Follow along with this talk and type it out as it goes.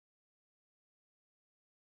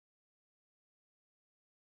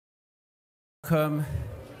welcome.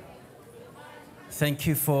 Thank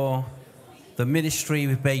you for the ministry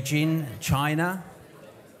with Beijing, China.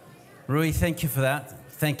 Rui, thank you for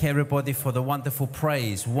that. Thank everybody for the wonderful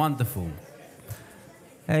praise. Wonderful.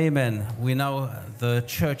 Amen. We know the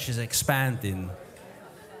church is expanding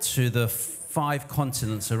to the 5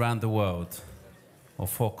 continents around the world. Or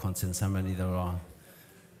 4 continents, how many there are.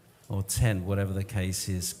 Or 10, whatever the case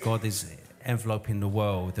is. God is enveloping the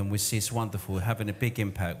world, and we see it's wonderful, having a big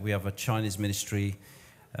impact. We have a Chinese ministry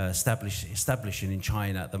establishing in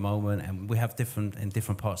China at the moment, and we have in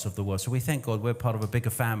different parts of the world. So we thank God we're part of a bigger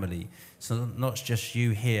family. So not just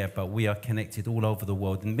you here, but we are connected all over the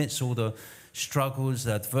world. Amidst all the struggles,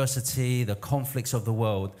 the adversity, the conflicts of the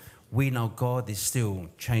world, we know God is still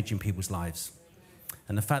changing people's lives.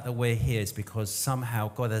 And the fact that we're here is because somehow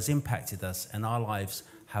God has impacted us, and our lives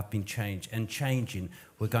have been changed and changing.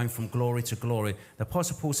 We're going from glory to glory. The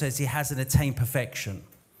Apostle Paul says he hasn't attained perfection.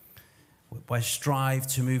 But strive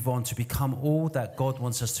to move on to become all that God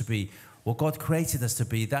wants us to be. What God created us to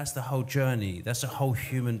be, that's the whole journey. That's the whole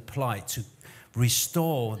human plight, to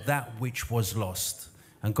restore that which was lost.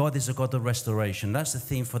 And God is a God of restoration. That's the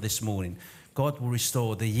theme for this morning. God will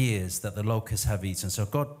restore the years that the locusts have eaten. So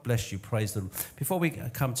God bless you. Praise the Lord. Before we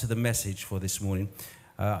come to the message for this morning,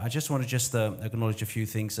 I just want to acknowledge a few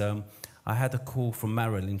things. I had a call from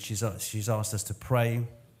Marilyn. She's asked us to pray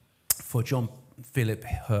for John Philip,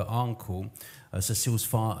 her uncle, Cecile's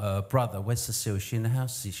brother. Where's Cecile? Is she in the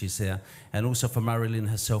house? She's here. And also for Marilyn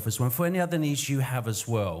herself as well. And for any other needs you have as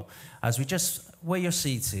well. As we where you're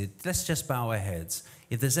seated, let's just bow our heads.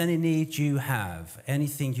 If there's any need you have,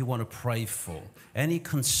 anything you want to pray for, any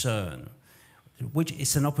concern, which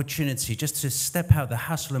is an opportunity just to step out the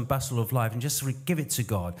hassle and bustle of life and just give it to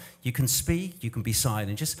God. You can speak, you can be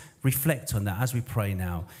silent, just reflect on that as we pray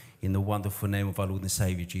now in the wonderful name of our Lord and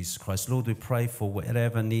Savior, Jesus Christ. Lord, we pray for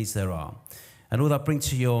whatever needs there are. And Lord, I bring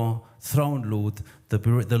to your throne, Lord,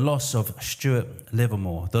 the loss of Stuart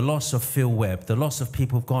Livermore, the loss of Phil Webb, the loss of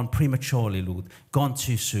people who've gone prematurely, Lord, gone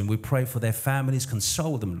too soon. We pray for their families,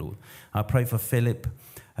 console them, Lord. I pray for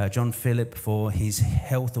John Philip, for his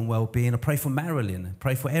health and well-being. I pray for Marilyn. I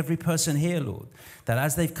pray for every person here, Lord, that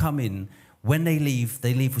as they've come in, when they leave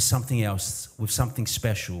with something else, with something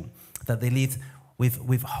special, that they leave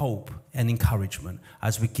with hope and encouragement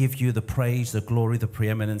as we give you the praise, the glory, the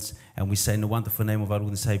preeminence, and we say in the wonderful name of our Lord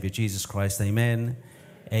and Savior, Jesus Christ, amen,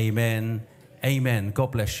 amen, amen.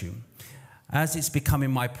 God bless you. As it's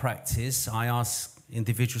becoming my practice, I ask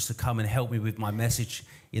individuals to come and help me with my message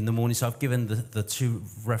in the morning. So I've given the 2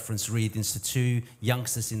 reference readings to 2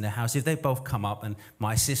 youngsters in the house. If they both come up, and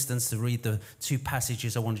my assistants to read the 2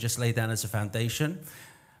 passages I want to just lay down as a foundation.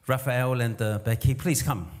 Raphael and Becky, please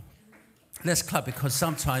come. Let's clap, because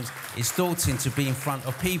sometimes it's daunting to be in front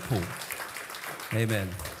of people. Amen.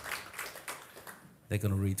 They're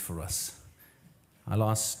going to read for us. I'll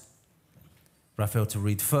ask Raphael to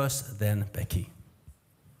read first, then Becky.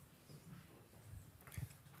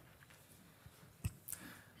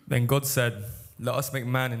 Then God said, "Let us make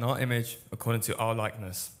man in our image, according to our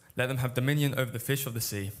likeness. Let them have dominion over the fish of the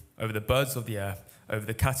sea, over the birds of the air, over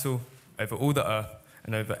the cattle, over all the earth,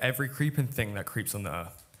 and over every creeping thing that creeps on the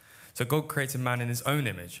earth." So God created man in his own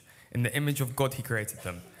image. In the image of God he created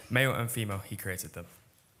them. Male and female he created them.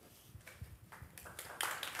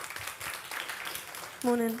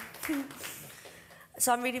 Morning.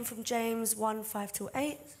 So I'm reading from James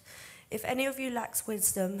 1:5-8. If any of you lacks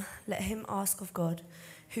wisdom, let him ask of God,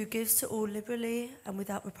 who gives to all liberally and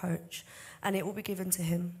without reproach, and it will be given to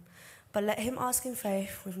him. But let him ask in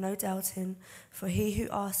faith with no doubting, for he who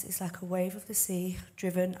asks is like a wave of the sea,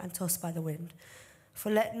 driven and tossed by the wind. For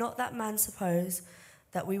let not that man suppose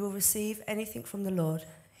that we will receive anything from the Lord.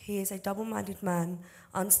 He is a double-minded man,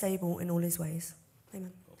 unstable in all his ways.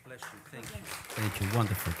 Amen. God bless you. Thank you. Thank you.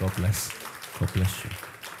 Wonderful. God bless. God bless you.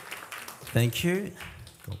 Thank you.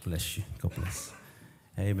 God bless you. God bless.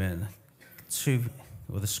 Amen.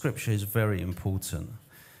 The scripture is very important.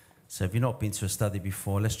 So if you've not been to a study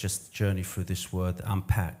before, let's just journey through this word,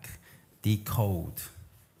 unpack, decode.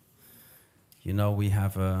 You know, we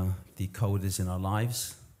have decoders in our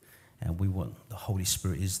lives, and the Holy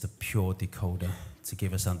Spirit is the pure decoder to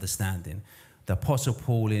give us understanding. The Apostle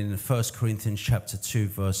Paul in 1 Corinthians chapter 2,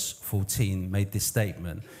 verse 14, made this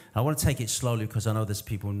statement. I want to take it slowly because I know there's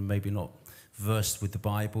people maybe not versed with the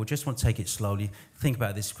Bible. Just want to take it slowly. Think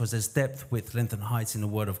about this, because there's depth, width, length, and height in the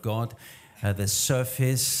Word of God. There's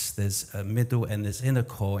surface, there's a middle, and there's inner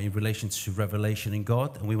core in relation to revelation in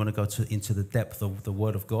God. And we want to go into the depth of the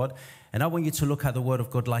Word of God. And I want you to look at the Word of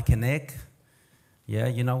God like an egg. Yeah,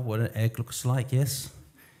 you know what an egg looks like, yes?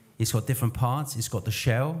 It's got different parts. It's got the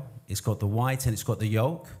shell, it's got the white, and it's got the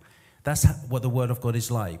yolk. That's what the Word of God is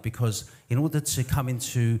like, because in order to come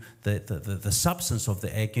into the substance of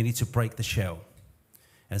the egg, you need to break the shell.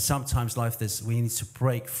 And sometimes we need to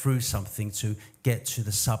break through something to get to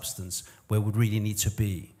the substance where we really need to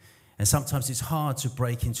be. And sometimes it's hard to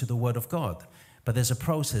break into the Word of God. But there's a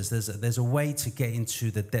process, there's a way to get into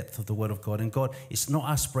the depth of the Word of God. And God, it's not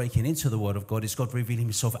us breaking into the Word of God, it's God revealing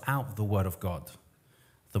himself out of the Word of God.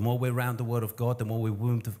 The more we're around the Word of God, the more we're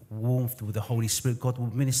warmed with the Holy Spirit, God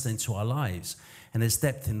will minister into our lives. And there's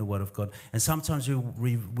depth in the Word of God. And sometimes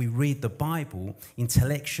we read the Bible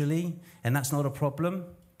intellectually, and that's not a problem,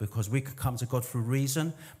 because we could come to God through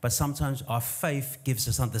reason. But sometimes our faith gives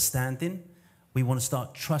us understanding. We want to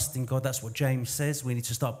start trusting God. That's what James says. We need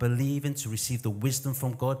to start believing to receive the wisdom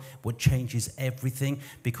from God, what changes everything.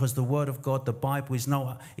 Because the Word of God, the Bible,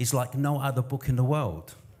 is like no other book in the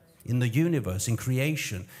world. In the universe, in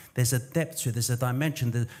creation, there's a depth to it, there's a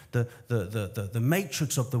dimension. The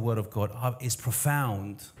matrix of the Word of God is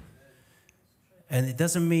profound. And it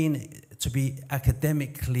doesn't mean to be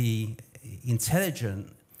academically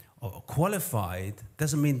intelligent or qualified,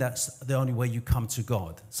 doesn't mean that's the only way you come to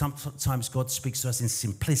God. Sometimes God speaks to us in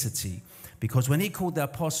simplicity. Because when he called the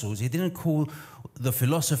apostles, he didn't call the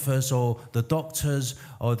philosophers or the doctors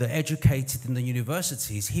or the educated in the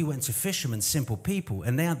universities. He went to fishermen, simple people,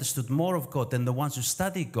 and they understood more of God than the ones who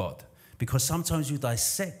studied God. Because sometimes we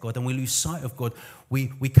dissect God and we lose sight of God. We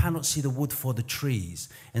cannot see the wood for the trees.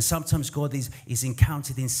 And sometimes God is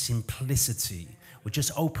encountered in simplicity. We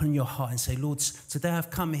just open your heart and say, Lord, today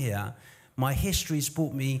I've come here. My history has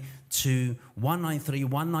brought me to 193,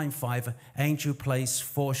 195 Angel Place,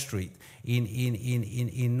 4th Street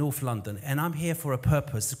in North London. And I'm here for a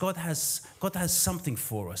purpose. God has something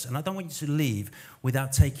for us. And I don't want you to leave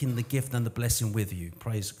without taking the gift and the blessing with you.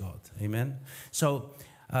 Praise God. Amen. So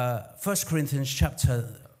 1 Corinthians chapter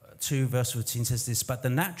 2 verse 14 says this, but the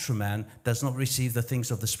natural man does not receive the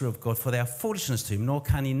things of the Spirit of God, for they are foolishness to him, nor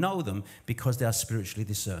can he know them, because they are spiritually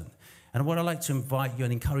discerned. And what I'd like to invite you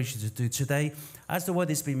and encourage you to do today, as the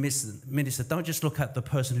word is being ministered, don't just look at the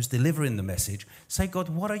person who's delivering the message. Say, God,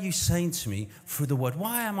 what are you saying to me through the word?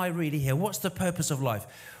 Why am I really here? What's the purpose of life?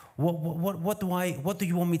 What do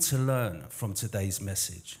you want me to learn from today's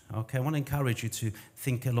message? Okay, I want to encourage you to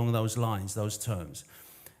think along those lines, those terms.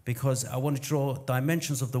 Because I want to draw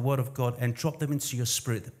dimensions of the Word of God and drop them into your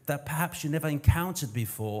spirit that perhaps you never encountered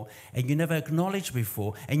before and you never acknowledged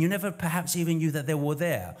before and you never perhaps even knew that they were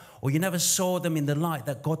there, or you never saw them in the light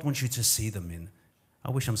that God wants you to see them in. I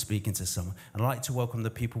wish I'm speaking to someone. And I'd like to welcome the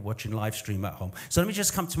people watching live stream at home. So let me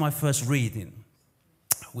just come to my first reading,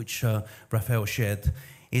 which Raphael shared.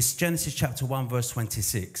 It's Genesis chapter 1, verse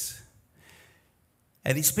 26.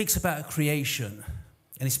 And it speaks about creation,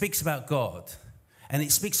 and it speaks about God. And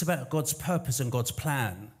it speaks about God's purpose and God's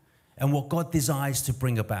plan and what God desires to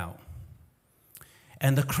bring about.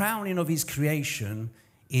 And the crowning of his creation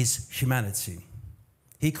is humanity.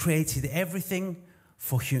 He created everything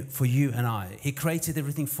for you and I. He created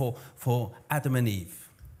everything for Adam and Eve.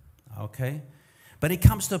 Okay? But it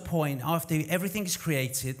comes to a point after everything is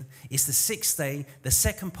created, it's the sixth day, the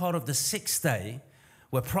second part of the sixth day,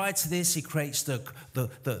 where prior to this, he creates the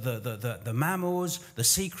mammals, the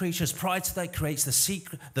sea creatures. Prior to that, he creates the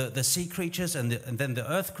sea creatures and then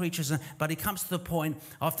the earth creatures. But he comes to the point,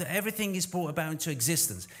 after everything is brought about into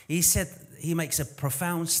existence, he makes a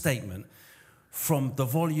profound statement from the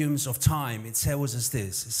volumes of time. It tells us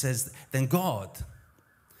this. It says, then God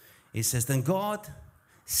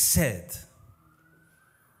said,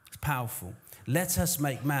 it's powerful, let us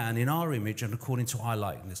make man in our image and according to our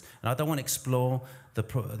likeness. And I don't want to explore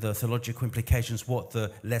the theological implications, what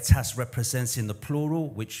the let us represents in the plural,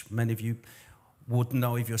 which many of you would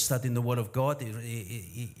know if you're studying the Word of God.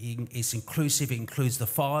 It's inclusive. It includes the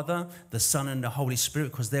Father, the Son, and the Holy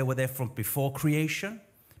Spirit, because they were there from before creation.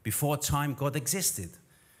 Before time, God existed.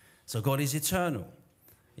 So God is eternal.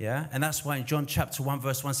 Yeah? And that's why in John chapter 1,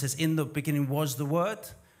 verse 1 says, in the beginning was the Word,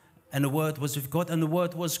 and the Word was with God, and the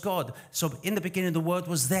Word was God. So in the beginning, the Word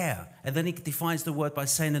was there. And then he defines the Word by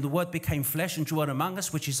saying, and the Word became flesh and dwelt among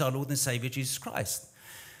us, which is our Lord and Savior, Jesus Christ.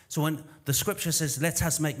 So when the scripture says, let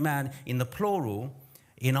us make man in the plural,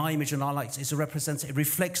 in our image and our likeness, it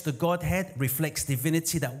reflects the Godhead, reflects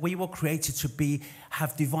divinity, that we were created to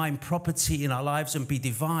have divine property in our lives and be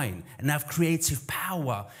divine and have creative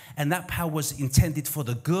power. And that power was intended for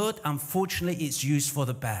the good. Unfortunately, it's used for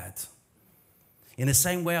the bad. In the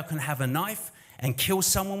same way I can have a knife and kill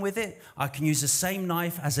someone with it, I can use the same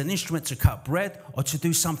knife as an instrument to cut bread or to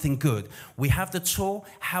do something good. We have the tool.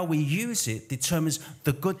 How we use it determines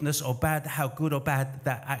the goodness or bad, how good or bad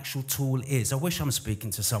that actual tool is. I wish I'm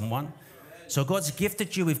speaking to someone. So God's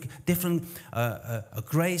gifted you with different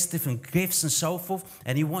grace, different gifts and so forth,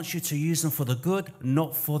 and he wants you to use them for the good,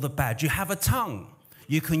 not for the bad. You have a tongue.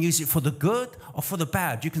 You can use it for the good or for the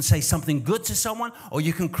bad. You can say something good to someone or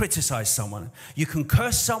you can criticize someone. You can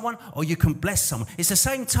curse someone or you can bless someone. It's the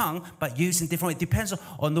same tongue, but used in different ways. It depends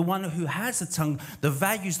on the one who has the tongue. The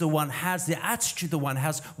values the one has, the attitude the one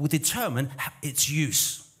has will determine its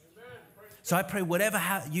use. So I pray whatever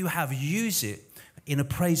you have, use it in a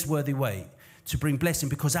praiseworthy way to bring blessing,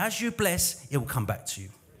 because as you bless, it will come back to you.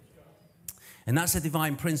 And that's a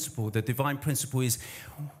divine principle. The divine principle is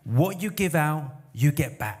what you give out, you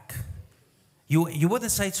get back. You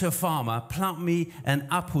wouldn't say to a farmer, plant me an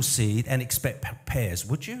apple seed and expect pears,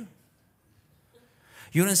 would you?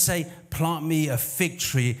 You wouldn't say, plant me a fig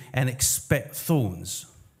tree and expect thorns,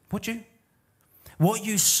 would you? What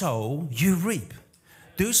you sow, you reap.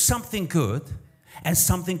 Do something good, and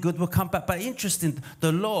something good will come back. But interesting,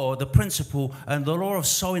 the law, the principle, and the law of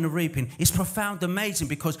sowing and reaping is profound, amazing,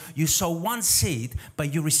 because you sow one seed,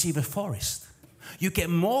 but you receive a forest. You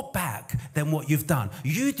get more back than what you've done.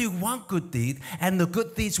 You do one good deed, and the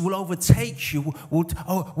good deeds will overtake you, will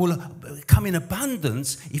come in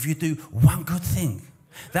abundance if you do one good thing.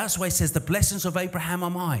 That's why it says the blessings of Abraham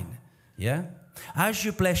are mine. Yeah? As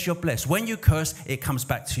you bless, you're blessed. When you curse, it comes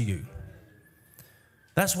back to you.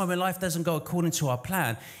 That's why when life doesn't go according to our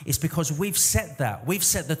plan, it's because we've set that. We've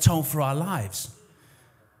set the tone for our lives.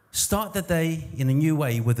 Start the day in a new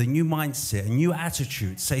way with a new mindset, a new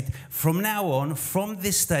attitude. Say, from now on, from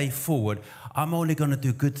this day forward, I'm only going to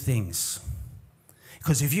do good things.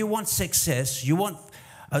 Because if you want success, you want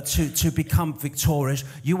to become victorious,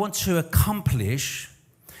 you want to accomplish,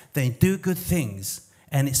 then do good things.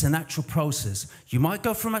 And it's a natural process. You might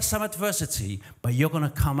go through some adversity, but you're going to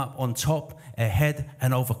come up on top, ahead,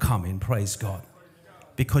 and overcoming. Praise God.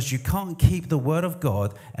 Because you can't keep the word of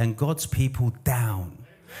God and God's people down.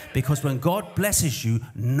 Because when God blesses you,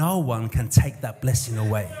 no one can take that blessing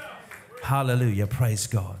away. Hallelujah. Praise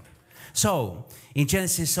God. So, in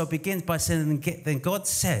Genesis, so it begins by saying, then God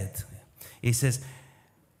said, he says,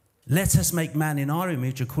 let us make man in our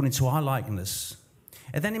image according to our likeness.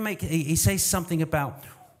 And then he says something about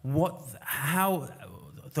how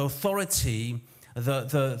the authority,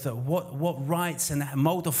 what rights and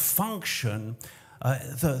mode of function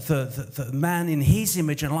the man in his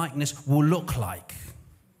image and likeness will look like.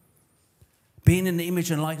 Being in the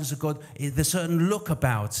image and likeness of God, there's a certain look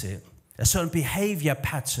about it, a certain behavior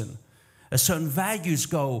pattern, a certain values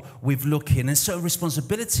go with looking, and certain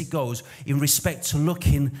responsibility goes in respect to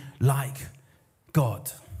looking like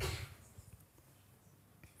God.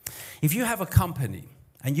 If you have a company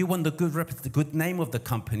and you want the good name of the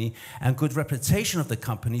company and good reputation of the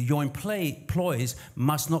company, your employees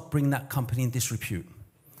must not bring that company in disrepute.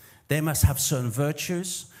 They must have certain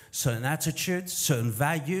virtues, certain attitudes, certain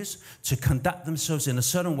values to conduct themselves in a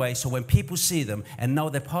certain way, so when people see them and know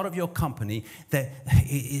they're part of your company, that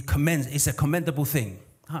it's a commendable thing.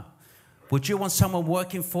 Would you want someone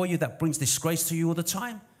working for you that brings disgrace to you all the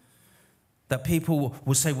time? That people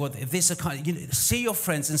will say, well, if this is a kind, see your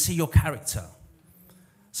friends and see your character.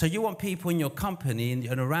 So you want people in your company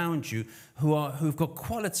and around you who've got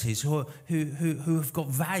qualities, who've got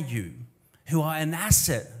value, who are an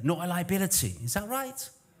asset, not a liability. Is that right?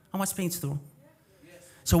 Am I speaking to the wrong? Yes.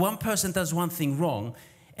 So one person does one thing wrong,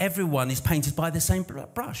 everyone is painted by the same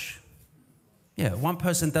brush. Yeah, one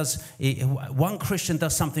Christian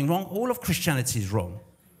does something wrong, all of Christianity is wrong.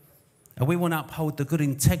 And we want to uphold the good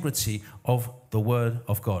integrity of the word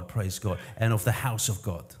of God, praise God, and of the house of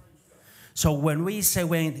God. So when we say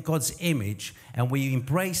we're in God's image and we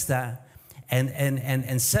embrace that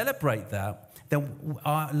and celebrate that, then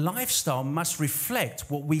our lifestyle must reflect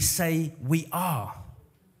what we say we are.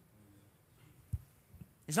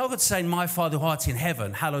 It's not good saying, my Father who art in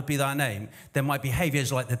heaven, hallowed be thy name. Then my behavior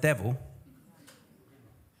is like the devil.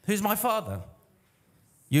 Who's my Father?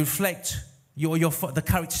 You reflect the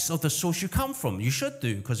characters of the source you come from. You should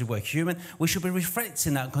do, because we're human. We should be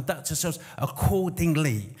reflecting that and conduct ourselves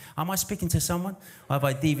accordingly. Am I speaking to someone? Or have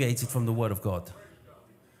I deviated from the word of God?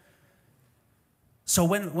 So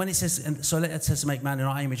when it says, so let us make man in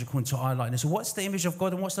our image according to our likeness. So what's the image of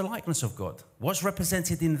God and what's the likeness of God? What's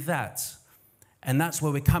represented in that? And that's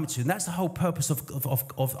where we're coming to. And that's the whole purpose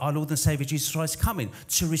of our Lord and Savior Jesus Christ coming,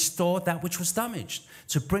 to restore that which was damaged,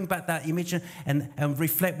 to bring back that image and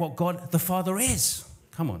reflect what God the Father is.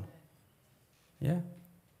 Come on. Yeah?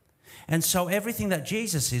 And so everything that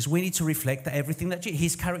Jesus is, we need to reflect everything that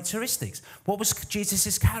his characteristics. What was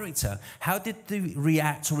Jesus' character? How did he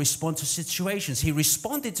react or respond to situations? He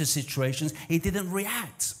responded to situations. He didn't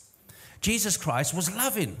react. Jesus Christ was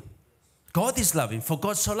loving. God is loving, for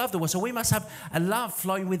God so loved the world. So we must have a love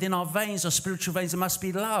flowing within our veins, our spiritual veins. There must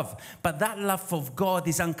be love. But that love of God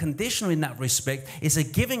is unconditional in that respect. It's a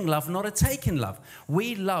giving love, not a taking love.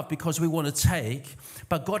 We love because we want to take,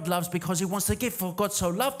 but God loves because he wants to give. For God so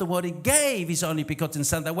loved the world, he gave his only begotten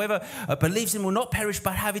Son, that whoever believes in him will not perish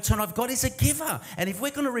but have eternal life. God is a giver. And if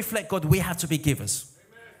we're going to reflect God, we have to be givers.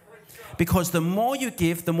 Because the more you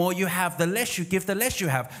give, the more you have. The less you give, the less you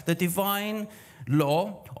have. The divine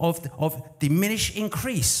law of diminish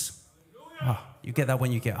increase. Oh, you get that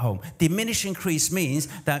when you get home. Diminish increase means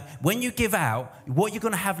that when you give out, what you're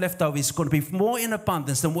going to have left over is going to be more in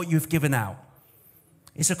abundance than what you've given out.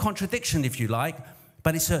 It's a contradiction, if you like,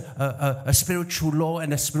 but it's a spiritual law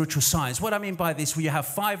and a spiritual science. What I mean by this, where you have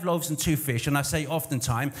 5 loaves and 2 fish, and I say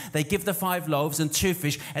oftentimes, they give the 5 loaves and 2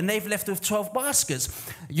 fish, and they've left with 12 baskets.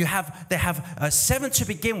 They have 7 to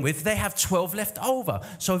begin with, they have 12 left over.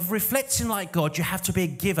 So reflecting like God, you have to be a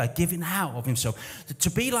giver, giving out of himself. To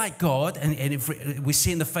be like God, and if we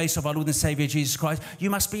see in the face of our Lord and Savior Jesus Christ, you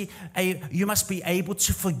must be able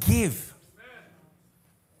to forgive.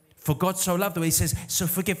 For God so loved them, he says, so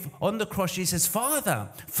forgive. On the cross, he says, Father,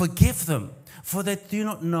 forgive them, for they do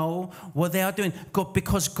not know what they are doing.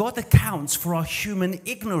 Because God accounts for our human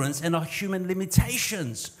ignorance and our human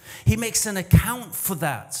limitations. He makes an account for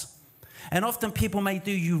that. And often people may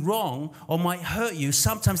do you wrong or might hurt you.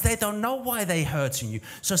 Sometimes they don't know why they're hurting you.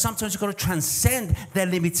 So sometimes you've got to transcend their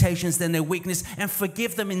limitations and their weakness and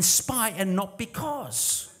forgive them in spite and not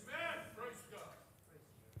because.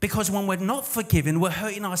 Because when we're not forgiving, we're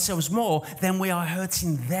hurting ourselves more than we are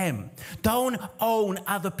hurting them. Don't own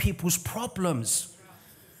other people's problems.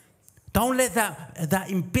 Don't let that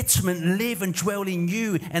embitterment live and dwell in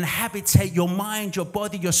you and habitate your mind, your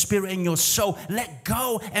body, your spirit, and your soul. Let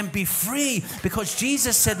go and be free. Because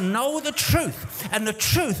Jesus said, know the truth, and the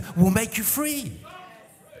truth will make you free.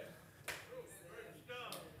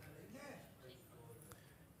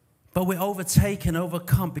 But we're overtaken,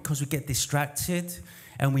 overcome because we get distracted.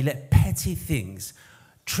 And we let petty things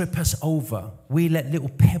trip us over. We let little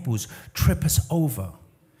pebbles trip us over.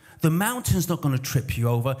 The mountain's not going to trip you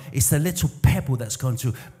over. It's the little pebble that's going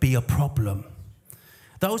to be a problem.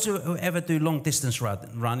 Those who ever do long distance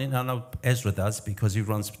running, I know Ezra does because he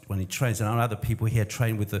runs when he trains, and I know other people here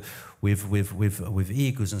train with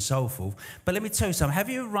eagles and so forth. But let me tell you something.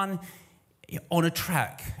 Have you run on a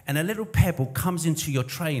track and a little pebble comes into your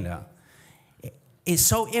trainer? It's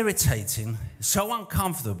so irritating, so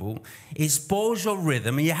uncomfortable, it spoils your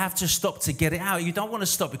rhythm and you have to stop to get it out. You don't want to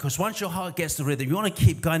stop because once your heart gets the rhythm, you want to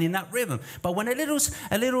keep going in that rhythm. But when a little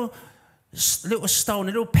stone,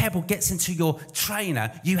 a little pebble gets into your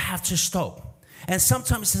trainer, you have to stop. And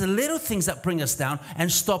sometimes it's the little things that bring us down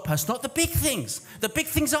and stop us, not the big things. The big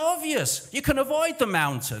things are obvious. You can avoid the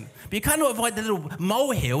mountain, but you cannot avoid the little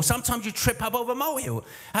molehill. Sometimes you trip up over a molehill.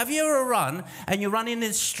 Have you ever run and you run in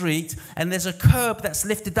the street and there's a curb that's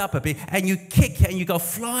lifted up a bit and you kick it and you go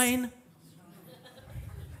flying?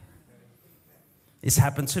 It's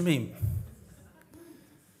happened to me.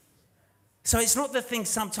 So it's not the things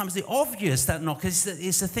sometimes the obvious that knock. It's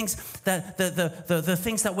the things that the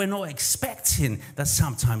things that we're not expecting that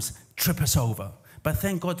sometimes trip us over. But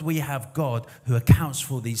thank God we have God who accounts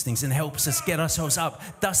for these things and helps us get ourselves up,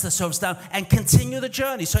 dust ourselves down, and continue the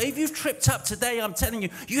journey. So if you've tripped up today, I'm telling you,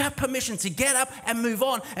 you have permission to get up and move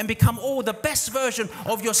on and become all the best version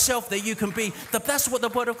of yourself that you can be. That's what the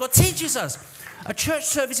Word of God teaches us. A church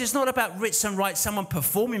service is not about writs and rights, someone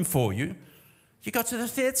performing for you. You go to the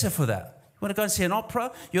theatre for that. You want to go and see an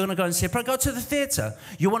opera? You're going to go and see a opera? Go to the theatre.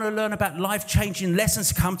 You want to learn about life-changing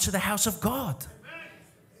lessons? Come to the house of God.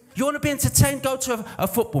 You want to be entertained? Go to a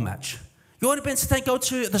football match. You want to be entertained? Go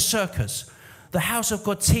to the circus. The house of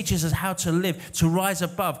God teaches us how to live, to rise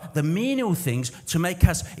above the menial things, to make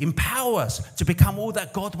us, empower us, to become all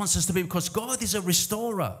that God wants us to be, because God is a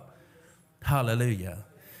restorer. Hallelujah.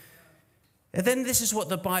 And then this is what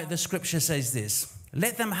the scripture says this.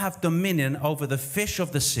 Let them have dominion over the fish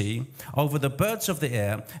of the sea, over the birds of the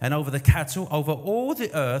air, and over the cattle, over all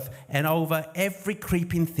the earth, and over every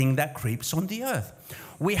creeping thing that creeps on the earth.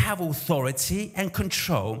 We have authority and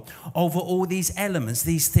control over all these elements,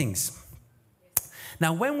 these things.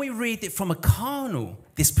 Now, when we read it from a carnal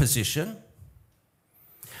disposition,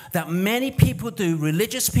 that many people do,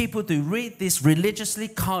 religious people do, read this religiously,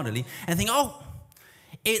 carnally, and think, oh,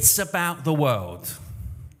 it's about the world.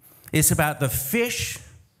 It's about the fish,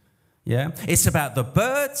 yeah? It's about the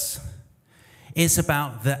birds. It's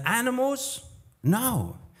about the animals.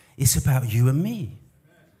 No, it's about you and me.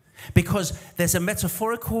 Because there's a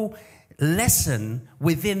metaphorical lesson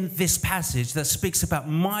within this passage that speaks about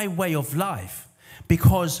my way of life.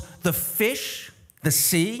 Because the fish, the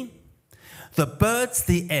sea, the birds,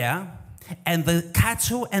 the air, and the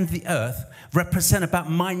cattle and the earth represent about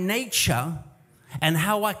my nature and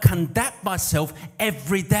how I conduct myself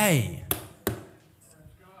every day.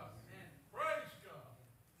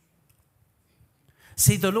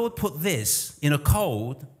 See, the Lord put this in a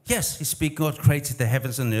code. Yes, He speaks, God created the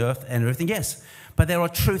heavens and the earth and everything, yes. But there are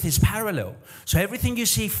truth is parallel. So everything you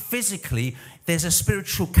see physically, there's a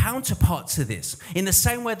spiritual counterpart to this. In the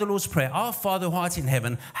same way the Lord's Prayer, Our Father who art in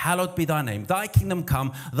heaven, hallowed be thy name. Thy kingdom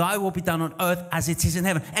come, thy will be done on earth as it is in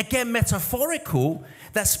heaven. Again, metaphorical,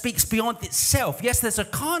 that speaks beyond itself. Yes, there's a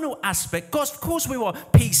carnal aspect. God, of course we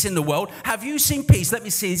want peace in the world. Have you seen peace? Let me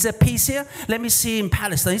see. Is there peace here? Let me see in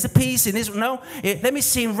Palestine. Is there peace in Israel? No. Let me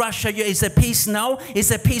see in Russia. Is there peace? No. Is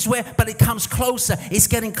there peace where? But it comes closer. It's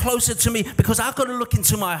getting closer to me because I've got to look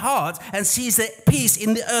into my heart and see is there peace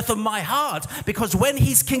in the earth of my heart. Because when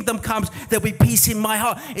His kingdom comes, there'll be peace in my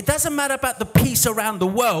heart. It doesn't matter about the peace around the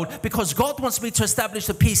world because God wants me to establish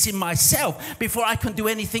the peace in myself before I can do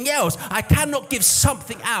anything else. I cannot give something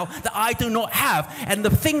out that I do not have. And the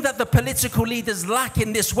thing that the political leaders lack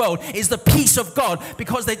in this world is the peace of God,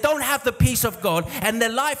 because they don't have the peace of God and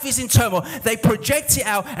their life is in turmoil. They project it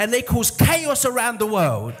out and they cause chaos around the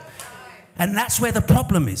world. And that's where the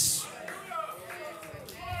problem is.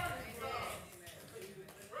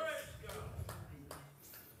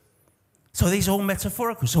 So these are all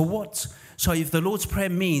metaphorical. So if the Lord's Prayer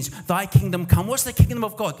means thy kingdom come, what's the kingdom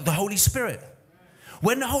of God? The Holy Spirit.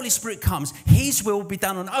 When the Holy Spirit comes, His will be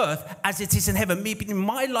done on earth as it is in heaven. Meaning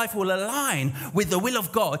my life will align with the will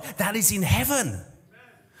of God that is in heaven.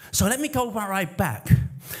 So let me go right back.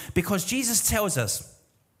 Because Jesus tells us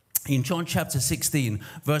in John chapter 16,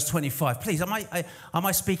 verse 25. Please, am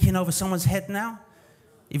I speaking over someone's head now?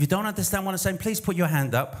 If you don't understand what I'm saying, please put your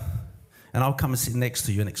hand up and I'll come and sit next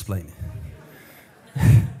to you and explain it.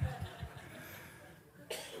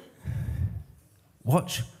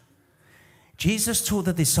 Watch. Jesus taught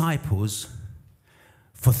the disciples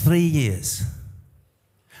for 3 years.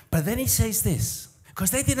 But then He says this,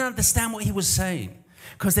 because they didn't understand what He was saying,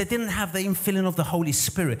 because they didn't have the infilling of the Holy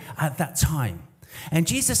Spirit at that time. And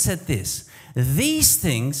Jesus said this, these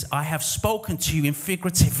things I have spoken to you in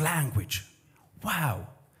figurative language. Wow.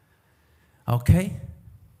 Okay.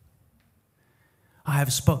 I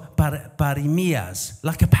have spoken, parimias,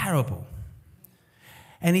 like a parable.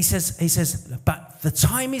 And he says, but the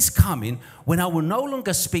time is coming when I will no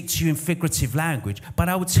longer speak to you in figurative language, but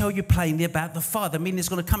I will tell you plainly about the Father. I mean, there's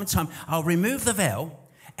going to come a time, I'll remove the veil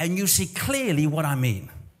and you see clearly what I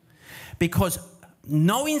mean. Because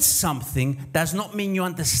knowing something does not mean you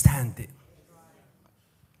understand it.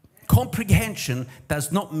 Comprehension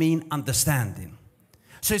does not mean understanding.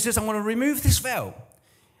 So he says, I'm going to remove this veil.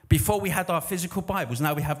 Before we had our physical Bibles,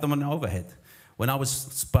 now we have them on the overhead. When I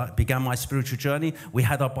began my spiritual journey, we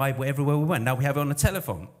had our Bible everywhere we went. Now we have it on the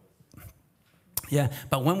telephone. Yeah,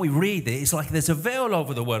 but when we read it, it's like there's a veil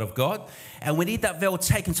over the Word of God, and we need that veil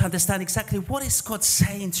taken to understand exactly what is God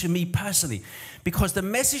saying to me personally. Because the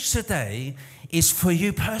message today is for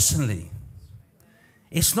you personally.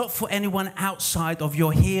 It's not for anyone outside of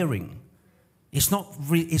your hearing. It's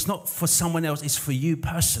not for someone else. It's for you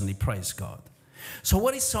personally. Praise God.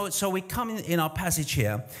 So we come in our passage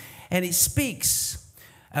here. And it speaks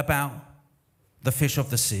about the fish of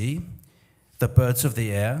the sea, the birds of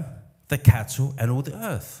the air, the cattle, and all the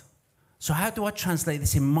earth. So how do I translate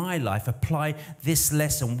this in my life, apply this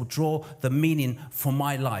lesson, draw the meaning for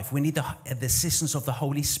my life? We need the assistance of the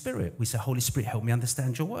Holy Spirit. We say, Holy Spirit, help me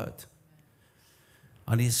understand your word.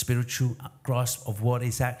 I need a spiritual grasp of what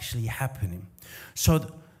is actually happening.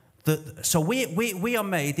 So we are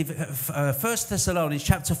made, 1 Thessalonians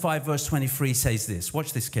chapter 5, verse 23 says this.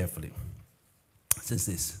 Watch this carefully. It says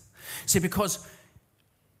this. See, because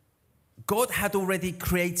God had already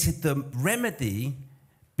created the remedy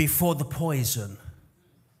before the poison.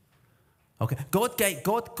 Okay,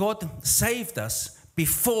 God saved us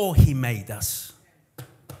before He made us.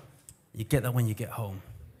 You get that when you get home.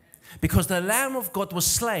 Because the Lamb of God was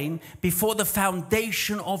slain before the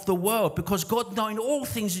foundation of the world. Because God, knowing all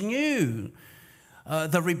things, knew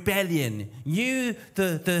the rebellion, knew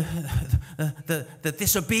the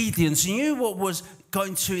disobedience, knew what was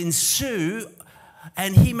going to ensue,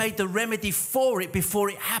 and He made the remedy for it before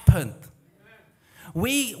it happened.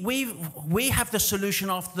 We have the solution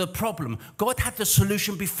after the problem. God had the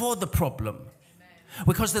solution before the problem.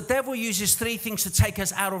 Because the devil uses three things to take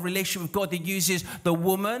us out of relationship with God. He uses the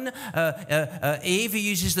woman, Eve. He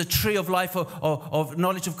uses the tree of life of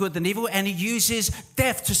knowledge of good and evil. And he uses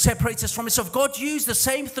death to separate us from himself. God used the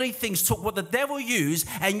same three things, took what the devil used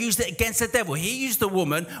and used it against the devil. He used the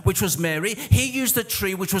woman, which was Mary. He used the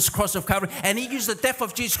tree, which was the cross of Calvary. And he used the death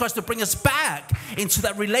of Jesus Christ to bring us back into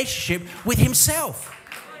that relationship with himself.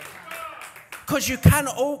 Because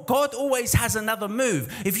God always has another move.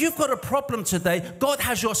 If you've got a problem today, God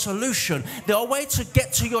has your solution. The way to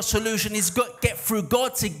get to your solution is get through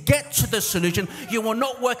God to get to the solution. You will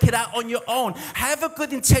not work it out on your own. However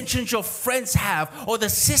good intentions your friends have, or the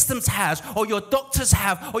systems has, or your doctors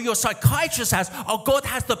have, or your psychiatrist has, or God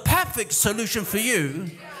has the perfect solution for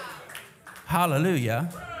you. Hallelujah.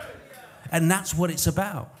 And that's what it's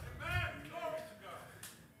about.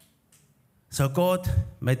 So God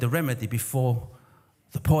made the remedy before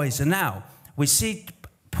the poison. Now, we see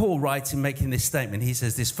Paul writing, making this statement. He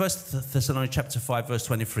says this, 1 Thessalonians chapter 5, verse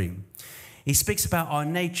 23. He speaks about our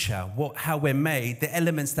nature, how we're made, the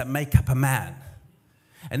elements that make up a man.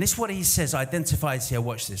 And this is what he says, identifies here.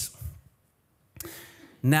 Watch this.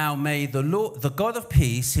 Now may the Lord, the God of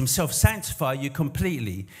peace himself sanctify you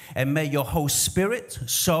completely, and may your whole spirit,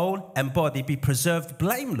 soul, and body be preserved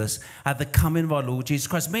blameless at the coming of our Lord Jesus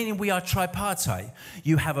Christ. Meaning we are tripartite.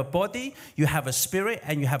 You have a body, you have a spirit,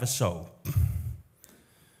 and you have a soul.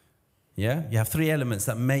 Yeah? You have three elements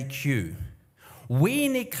that make you. We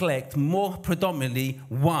neglect more predominantly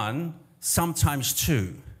one, sometimes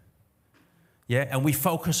two. Yeah? And we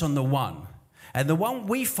focus on the one. And the one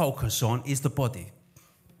we focus on is the body.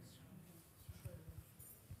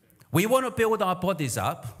 We want to build our bodies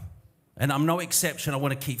up, and I'm no exception. I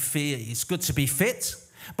want to keep fit. It's good to be fit,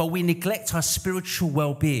 but we neglect our spiritual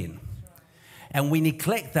well-being. And we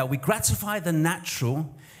neglect that. We gratify the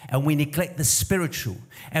natural, and we neglect the spiritual.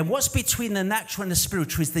 And what's between the natural and the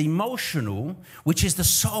spiritual is the emotional, which is the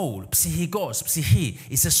soul. Psychos, psyche,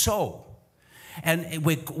 is the soul. And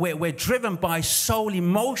we're driven by soul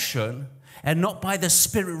emotion and not by the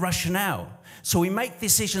spirit rationale. So we make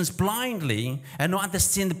decisions blindly and not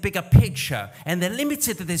understand the bigger picture. And they're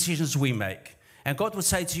limited, the decisions we make. And God will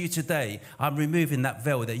say to you today, I'm removing that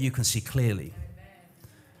veil that you can see clearly.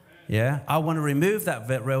 Yeah? I want to remove that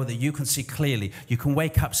veil that you can see clearly. You can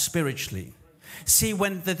wake up spiritually. See,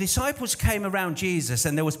 when the disciples came around Jesus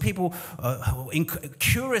and there was people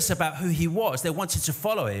curious about who he was, they wanted to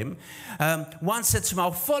follow him. One said to him,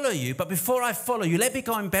 I'll follow you, but before I follow you, let me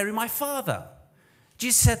go and bury my father.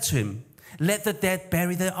 Jesus said to him, let the dead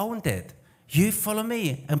bury their own dead. You follow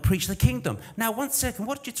me and preach the kingdom. Now, 1 second,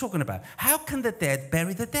 what are you talking about? How can the dead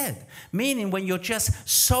bury the dead? Meaning when you're just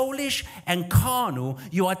soulish and carnal,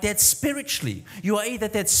 you are dead spiritually. You are either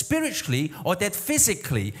dead spiritually or dead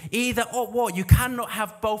physically. Either or what? You cannot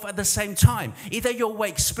have both at the same time. Either you're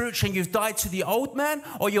awake spiritually and you've died to the old man,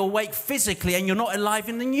 or you're awake physically and you're not alive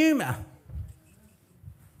in the new man.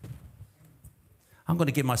 I'm going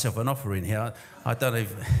to give myself an offering here. I don't know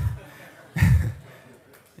if...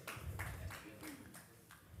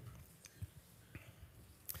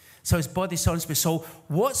 So it's body, soul, and spirit. So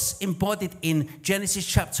what's embodied in Genesis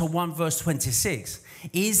chapter 1, verse 26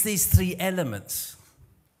 is these three elements.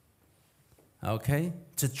 Okay?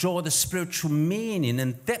 To draw the spiritual meaning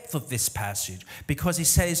and depth of this passage. Because he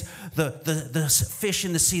says the fish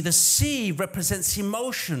in the sea represents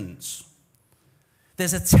emotions.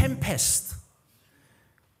 There's a tempest.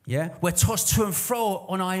 Yeah? We're tossed to and fro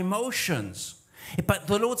on our emotions. But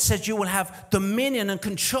the Lord said you will have dominion and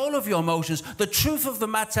control of your emotions. The truth of the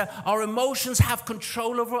matter, our emotions have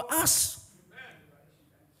control over us.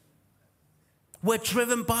 We're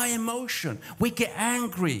driven by emotion. We get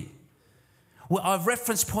angry. Our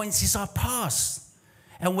reference points is our past.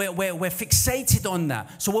 And we're fixated on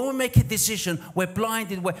that. So when we make a decision, we're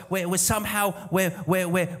blinded. We're somehow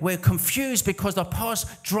confused because the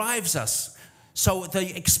past drives us. So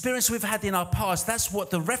the experience we've had in our past, that's what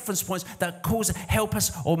the reference points that help us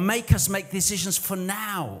or make us make decisions for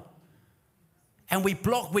now. And we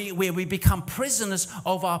become prisoners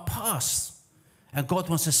of our past. And God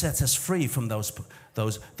wants to set us free from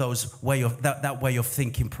that way of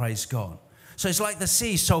thinking, praise God. So it's like the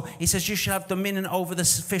sea. So he says you should have dominion over the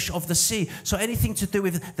fish of the sea. So anything to do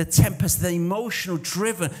with the tempest, the emotional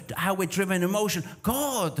driven, how we're driven in emotion,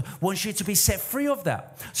 God wants you to be set free of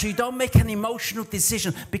that. So you don't make an emotional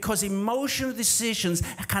decision, because emotional decisions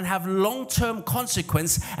can have long-term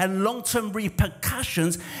consequence and long-term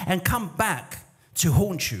repercussions and come back to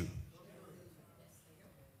haunt you.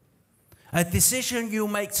 A decision you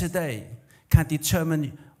make today can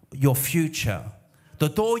determine your future. The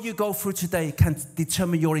door you go through today can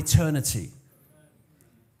determine your eternity.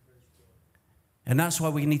 And that's why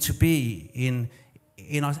we need to be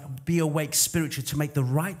be awake spiritually to make the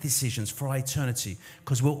right decisions for our eternity,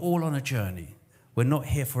 because we're all on a journey. We're not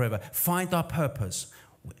here forever. Find our purpose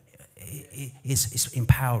is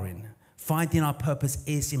empowering. Finding our purpose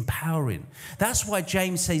is empowering. That's why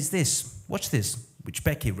James says this. Watch this, which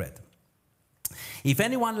Becky read. If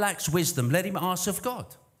anyone lacks wisdom, let him ask of God.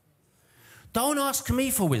 Don't ask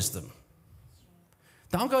me for wisdom.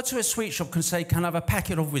 Don't go to a sweet shop and say, can I have a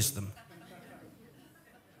packet of wisdom?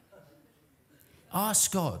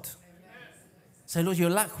 Ask God. Say, Lord, you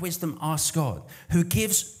lack wisdom, ask God, who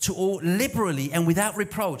gives to all liberally and without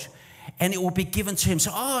reproach, and it will be given to him.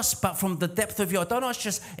 So ask, but from the depth of your heart. Don't ask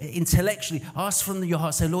just intellectually. Ask from your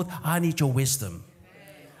heart. Say, Lord, I need your wisdom.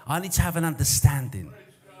 I need to have an understanding.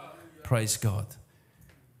 Praise God.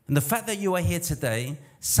 And the fact that you are here today,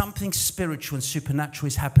 something spiritual and supernatural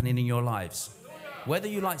is happening in your lives. Whether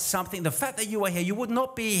you like something, the fact that you are here, you would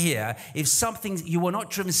not be here if you were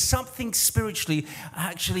not driven, something spiritually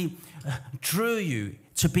actually drew you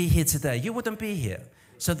to be here today. You wouldn't be here.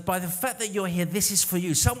 So by the fact that you're here, this is for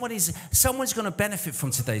you. Someone's going to benefit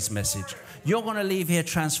from today's message. You're going to leave here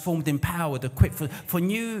transformed, empowered, equipped for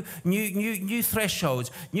new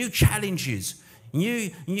thresholds, new challenges, new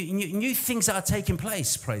things that are taking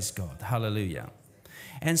place. Praise God. Hallelujah.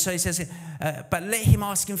 And so he says, but let him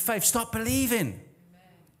ask in faith. Start believing.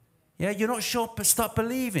 Yeah, you're not sure, but start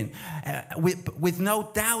believing with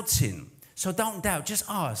no doubting. So don't doubt, just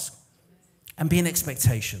ask and be in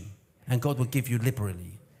expectation. And God will give you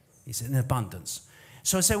liberally. It's in abundance.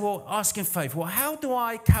 So I say, well, ask in faith. Well, how do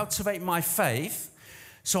I cultivate my faith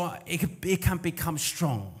so it can become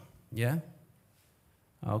strong? Yeah?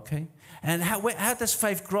 Okay. And how does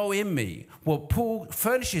faith grow in me? Well, Paul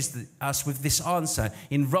furnishes us with this answer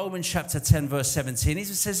in Romans chapter 10, verse 17. He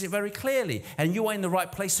says it very clearly. And you are in the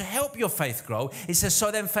right place to help your faith grow. It says,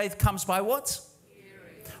 so then faith comes by what?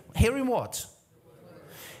 Hearing what?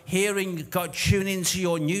 Hearing God. Tuning into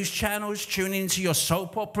your news channels, tuning into your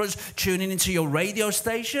soap operas, tuning into your radio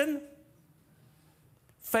station.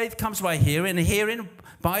 Faith comes by hearing, and hearing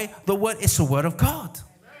by the word. It's the word of God.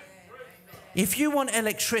 If you want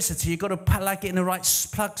electricity, you've got to plug it in the right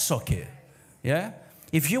plug socket. Yeah?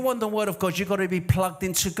 If you want the word of God, you've got to be plugged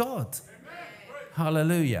into God.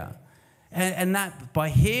 Hallelujah. And that by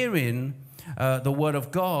hearing the word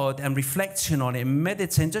of God and reflecting on it and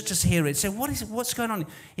meditating, just hear it. Say, what's going on?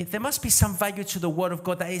 There must be some value to the word of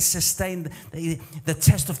God that is sustained the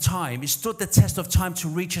test of time. It stood the test of time to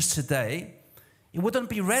reach us today. It wouldn't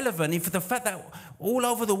be relevant if the fact that all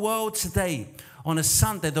over the world today, on a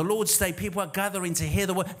Sunday, the Lord's Day, people are gathering to hear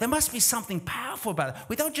the word. There must be something powerful about it.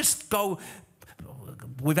 We don't just go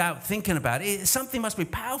without thinking about it. Something must be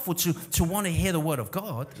powerful to want to hear the word of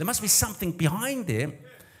God. There must be something behind it.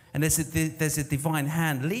 And there's a divine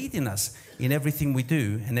hand leading us in everything we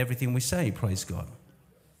do and everything we say. Praise God.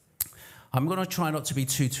 I'm going to try not to be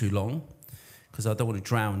too long, because I don't want to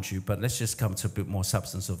drown you, but let's just come to a bit more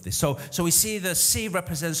substance of this. So we see the C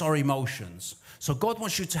represents our emotions. So God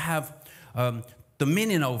wants you to have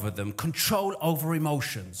dominion over them, control over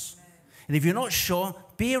emotions. And if you're not sure,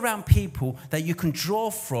 be around people that you can draw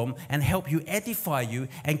from and help you, edify you,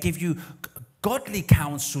 and give you godly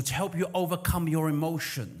counsel to help you overcome your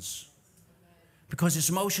emotions. Because its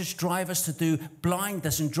emotions drive us to do, blind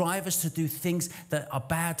us and drive us to do things that are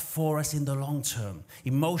bad for us in the long term.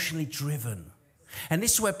 Emotionally driven. And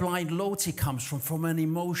this is where blind loyalty comes from an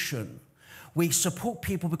emotion. We support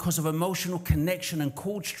people because of emotional connection and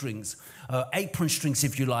cord strings, apron strings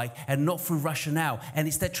if you like, and not through rationale. And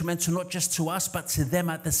it's detrimental not just to us, but to them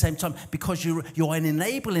at the same time, because you're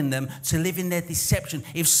enabling them to live in their deception.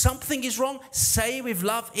 If something is wrong, say with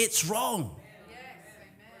love, it's wrong.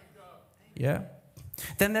 Yeah?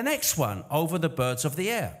 Then the next one, over the birds of the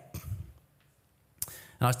air.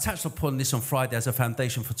 And I touched upon this on Friday as a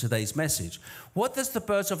foundation for today's message. What does the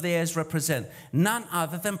birds of the air represent? None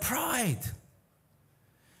other than pride.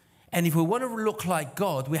 And if we want to look like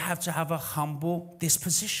God, we have to have a humble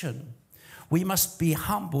disposition. We must be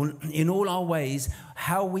humble in all our ways,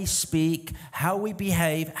 how we speak, how we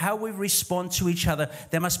behave, how we respond to each other.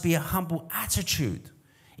 There must be a humble attitude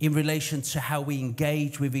in relation to how we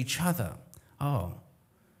engage with each other. Oh,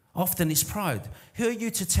 often it's pride. Who are you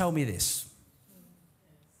to tell me this?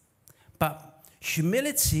 But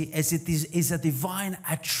humility is a divine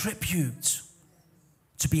attribute,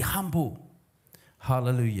 to be humble.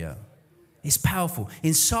 Hallelujah. It's powerful.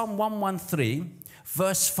 In Psalm 113,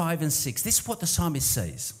 verse 5 and 6, this is what the psalmist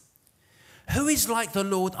says. Who is like the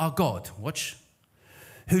Lord our God? Watch.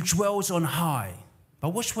 Who dwells on high. But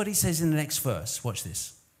watch what he says in the next verse. Watch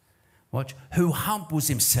this. Watch. Who humbles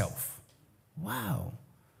himself. Wow.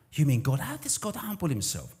 You mean God? How does God humble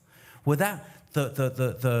himself? Well, that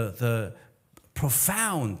the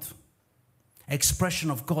profound expression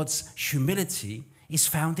of God's humility is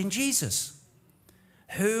found in Jesus,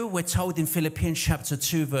 who we're told in Philippians chapter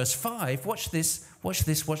 2, verse 5. Watch this.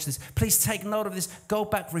 Please take note of this. Go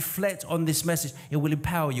back, reflect on this message. It will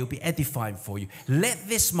empower you, it'll be edifying for you. Let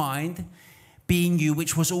this mind be in you,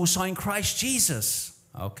 which was also in Christ Jesus.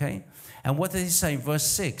 Okay? And what does he say in verse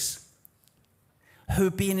 6? Who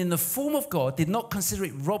being in the form of God did not consider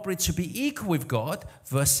it robbery to be equal with God,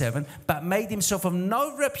 verse 7, but made himself of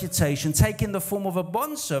no reputation, taking the form of a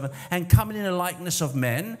bondservant and coming in the likeness of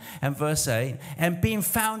men, and verse 8, and being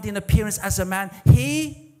found in appearance as a man,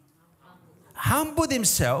 he humbled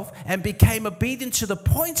himself and became obedient to the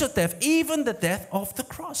point of death, even the death of the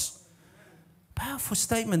cross. Powerful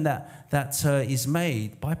statement that is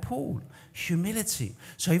made by Paul. Humility.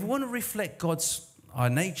 So if you want to reflect our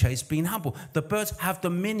nature is being humble. The birds have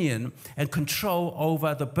dominion and control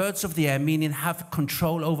over the birds of the air, meaning have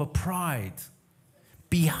control over pride.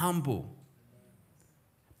 Be humble.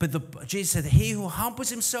 But Jesus said, he who humbles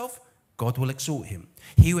himself, God will exalt him.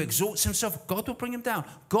 He who exalts himself, God will bring him down.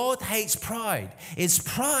 God hates pride. It's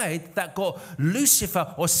pride that got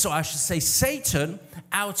Lucifer, or so I should say Satan,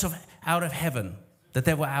 out of heaven. The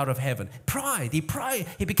devil out of heaven. Pride. He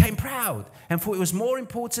became proud and thought it was more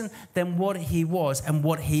important than what he was and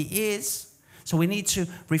what he is. So we need to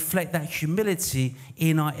reflect that humility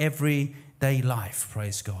in our everyday life.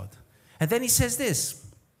 Praise God. And then he says this.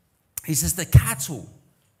 He says the cattle,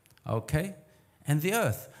 okay, and the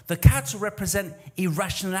earth. The cattle represent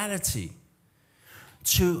irrationality.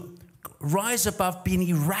 To rise above being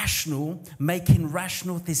irrational, making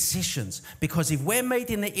rational decisions. Because if we're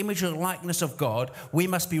made in the image and likeness of God, we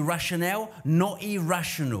must be rational, not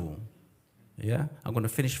irrational. Yeah? I'm going to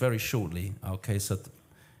finish very shortly. Okay, so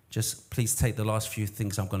just please take the last few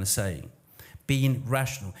things I'm going to say. Being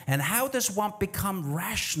rational. And how does one become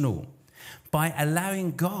rational? By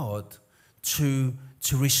allowing God to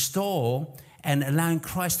restore and allowing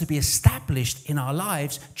Christ to be established in our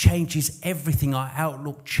lives changes everything. Our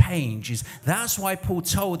outlook changes. That's why Paul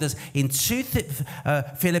told us in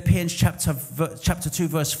Philippians chapter 2,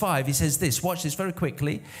 verse 5, he says this. Watch this very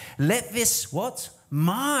quickly. Let this, what?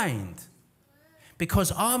 Mind.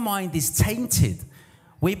 Because our mind is tainted.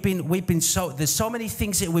 There's so many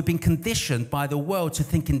things that we've been conditioned by the world to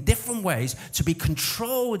think in different ways, to be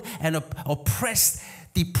controlled and oppressed,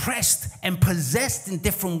 depressed and possessed in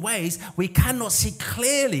different ways. We cannot see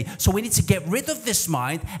clearly. So we need to get rid of this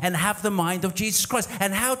mind and have the mind of Jesus Christ.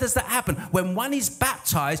 And how does that happen? When one is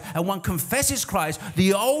baptized and one confesses Christ,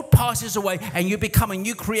 the old passes away and you become a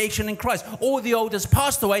new creation in Christ. All the old has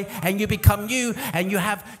passed away and you become new, and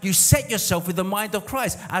you set yourself with the mind of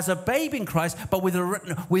Christ as a babe in Christ, but with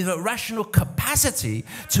a rational capacity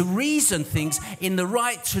to reason things in the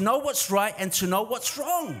right, to know what's right and to know what's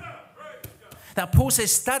wrong. That Paul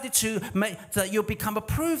says, study to make that you'll become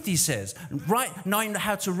approved, he says. Right, knowing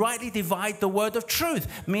how to rightly divide the word of truth,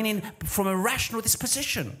 meaning from a rational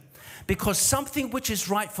disposition. Because something which is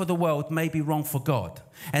right for the world may be wrong for God.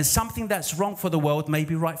 And something that's wrong for the world may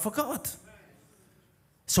be right for God.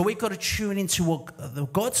 So we've got to tune into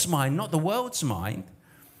God's mind, not the world's mind.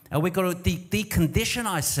 And we've got to decondition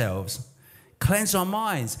ourselves. Cleanse our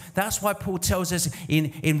minds. That's why Paul tells us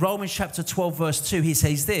in Romans chapter 12, verse 2, he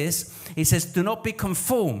says this. He says, do not be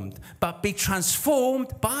conformed, but be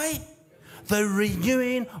transformed by the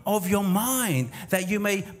renewing of your mind, that you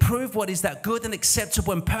may prove what is that good and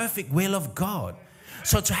acceptable and perfect will of God.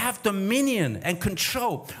 So to have dominion and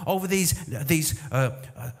control over these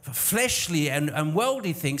fleshly and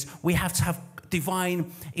worldly things, we have to have divine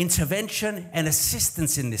intervention and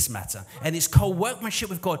assistance in this matter. And it's called workmanship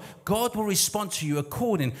with God. God will respond to you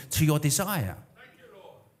according to your desire. Thank you,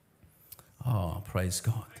 Lord. Oh, praise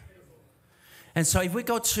God. And so if we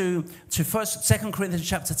go to 2 Corinthians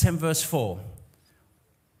chapter 10, verse 4.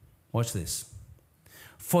 Watch this.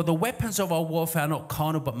 For the weapons of our warfare are not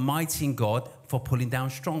carnal, but mighty in God for pulling down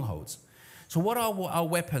strongholds. So what are our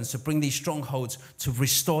weapons to bring these strongholds, to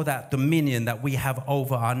restore that dominion that we have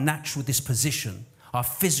over our natural disposition, our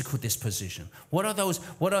physical disposition? What are those?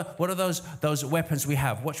 What are those weapons we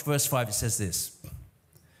have? Watch verse 5. It says this: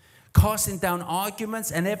 casting down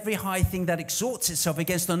arguments and every high thing that exalts itself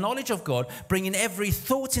against the knowledge of God, bringing every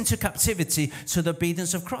thought into captivity to the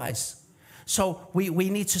obedience of Christ. So we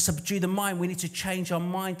need to subdue the mind. We need to change our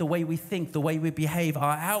mind, the way we think, the way we behave.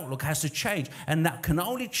 Our outlook has to change. And that can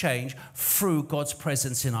only change through God's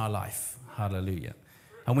presence in our life. Hallelujah.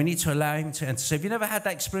 And we need to allow him to enter. So if you never had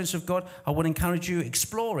that experience of God, I would encourage you,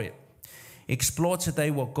 explore it. Explore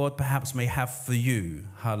today what God perhaps may have for you.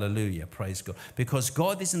 Hallelujah. Praise God. Because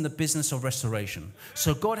God is in the business of restoration.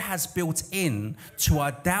 So God has built in to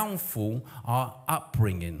our downfall, our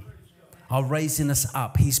upbringing, our raising us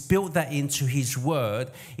up. He's built that into his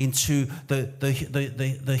word, into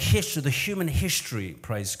the history, the human history,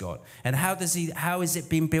 praise God. And how is it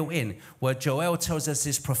being built in? Well, Joel tells us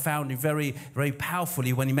this profoundly, very, very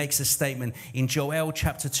powerfully when he makes a statement in Joel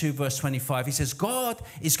chapter 2, verse 25. He says, God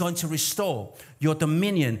is going to restore your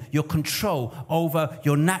dominion, your control over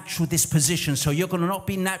your natural disposition. So you're going to not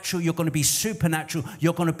be natural, you're going to be supernatural,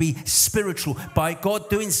 you're going to be spiritual. By God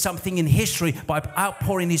doing something in history, by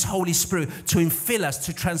outpouring his Holy Spirit to infill us,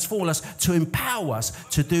 to transform us, to empower us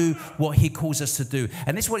to do what he calls us to do.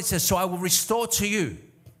 And this is what it says, so I will restore to you.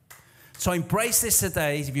 So embrace this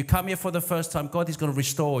today. If you come here for the first time, God is going to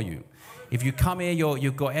restore you. If you come here,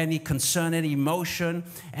 you've got any concern, any emotion,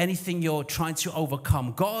 anything you're trying to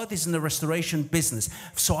overcome, God is in the restoration business.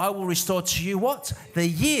 So I will restore to you what? The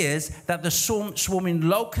years that the swarming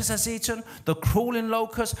locust has eaten, the crawling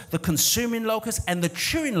locust, the consuming locust, and the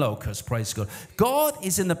chewing locust, praise God. God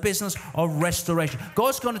is in the business of restoration.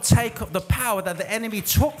 God's going to take the power that the enemy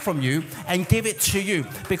took from you and give it to you.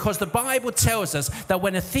 Because the Bible tells us that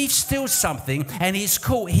when a thief steals something and he's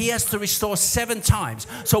caught, he has to restore 7 times.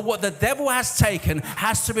 So what the devil has taken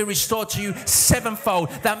has to be restored to you 7-fold.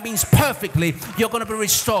 That means perfectly you're going to be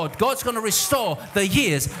restored. God's going to restore the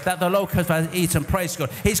years that the locust has eaten. Praise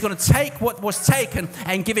God. He's going to take what was taken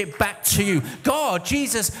and give it back to you. God,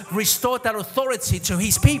 Jesus, restored that authority to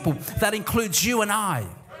his people. That includes you and I.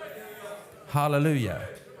 Hallelujah.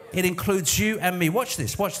 It includes you and me. Watch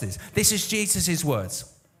this. Watch this. This is Jesus' words.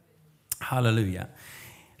 Hallelujah.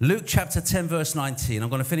 Luke chapter 10 verse 19. I'm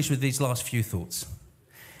going to finish with these last few thoughts.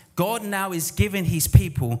 God now is giving his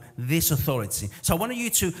people this authority. So I want you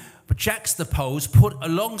to juxtapose, put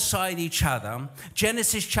alongside each other,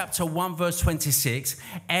 Genesis chapter 1 verse 26,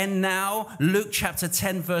 and now Luke chapter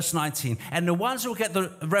 10 verse 19. And the ones who get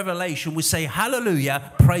the revelation will say,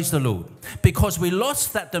 hallelujah, praise the Lord. Because we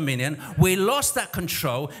lost that dominion, we lost that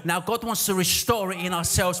control. Now God wants to restore it in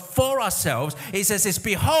ourselves, for ourselves. He says this,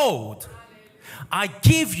 behold, I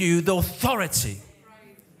give you the authority.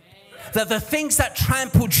 That the things that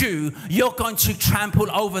trampled you, you're going to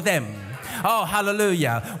trample over them. Oh,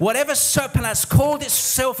 hallelujah. Whatever serpent has called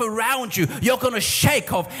itself around you, you're going to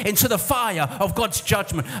shake off into the fire of God's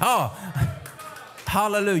judgment. Oh,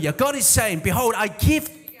 hallelujah. God is saying, behold, I give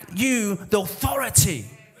you the authority.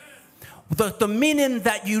 The dominion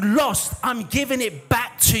that you lost, I'm giving it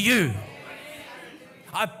back to you.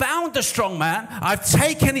 I bound the strong man. I've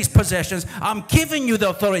taken his possessions. I'm giving you the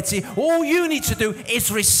authority. All you need to do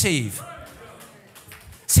is receive.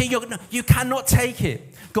 See, you cannot take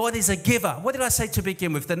it. God is a giver. What did I say to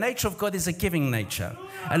begin with? The nature of God is a giving nature,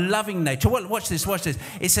 a loving nature. Watch this, watch this.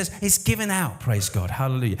 It says it's given out, praise God,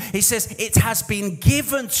 hallelujah. It says it has been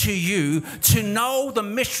given to you to know the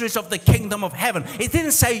mysteries of the kingdom of heaven. It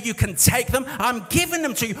didn't say you can take them. I'm giving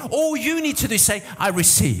them to you. All you need to do is say, I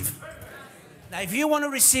receive. Now, if you want to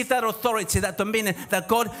receive that authority, that dominion,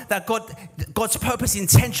 God's purpose,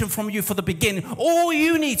 intention from you for the beginning, all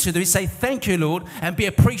you need to do is say, thank you, Lord, and be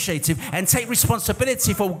appreciative and take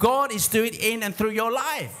responsibility for what God is doing in and through your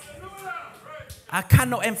life. I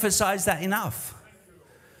cannot emphasize that enough.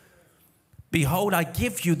 Behold, I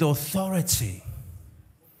give you the authority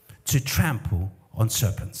to trample on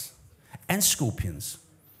serpents and scorpions.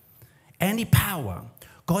 Any power.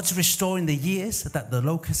 God's restoring the years that the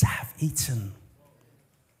locusts have eaten.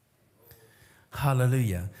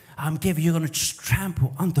 Hallelujah. I'm giving you, going to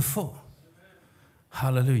trample underfoot.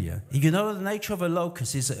 Hallelujah. You know the nature of a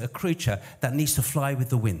locust is a creature that needs to fly with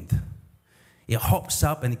the wind. It hops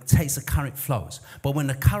up and it takes the current flows. But when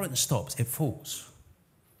the current stops, it falls.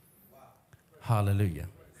 Hallelujah.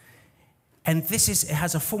 And it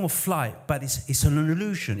has a form of flight, but it's an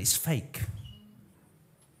illusion. It's fake.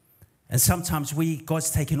 And sometimes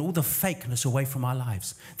God's taken all the fakeness away from our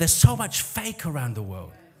lives. There's so much fake around the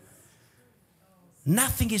world.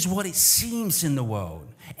 Nothing is what it seems in the world.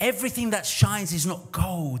 Everything that shines is not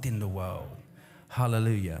gold in the world.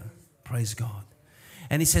 Hallelujah. Praise God.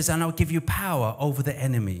 And he says, and I'll give you power over the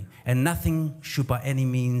enemy, and nothing should by any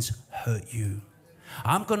means hurt you.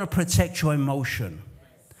 I'm going to protect your emotion.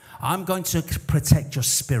 I'm going to protect your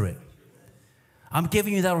spirit. I'm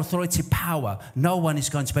giving you that authority, power. No one is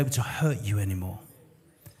going to be able to hurt you anymore.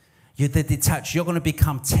 You're detached. You're going to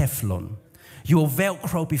become Teflon. You will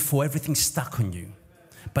Velcro before, everything's stuck on you.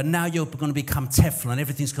 But now you're going to become Teflon.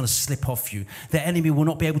 Everything's going to slip off you. The enemy will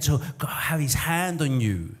not be able to have his hand on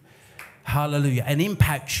you. Hallelujah. And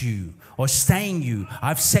impact you or stain you.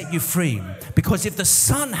 I've set you free. Because if the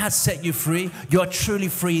Son has set you free, you're truly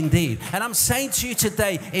free indeed. And I'm saying to you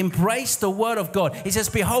today, embrace the word of God. He says,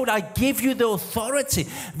 behold, I give you the authority.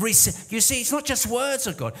 You see, it's not just words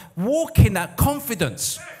of God. Walk in that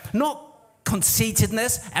confidence, not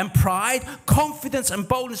conceitedness and pride, confidence and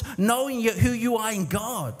boldness, knowing who you are in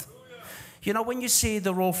God. You know, when you see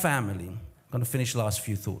the royal family, I'm going to finish the last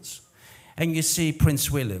few thoughts, and you see Prince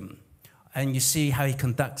William, and you see how he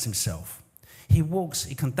conducts himself. He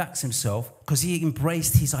conducts himself because he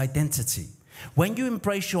embraced his identity. When you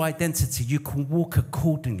embrace your identity, you can walk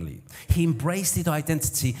accordingly. He embraced his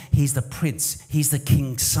identity. He's the prince. He's the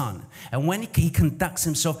king's son. And when he conducts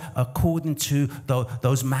himself according to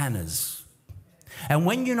those manners. And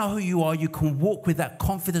when you know who you are, you can walk with that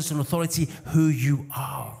confidence and authority who you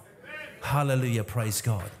are. Hallelujah. Praise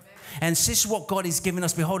God. And this is what God is giving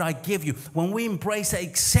us. Behold, I give you. When we embrace that,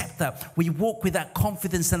 accept that, we walk with that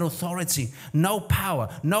confidence and authority. No power,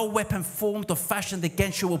 no weapon formed or fashioned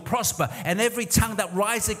against you will prosper. And every tongue that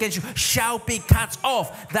rises against you shall be cut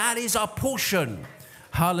off. That is our portion.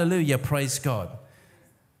 Hallelujah. Praise God.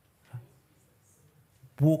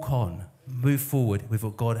 Walk on. Move forward with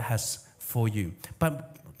what God has for you.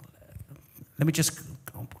 But let me just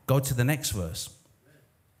go to the next verse.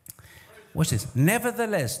 Watch this.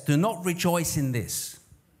 Nevertheless, do not rejoice in this.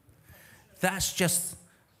 That's just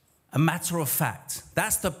a matter of fact.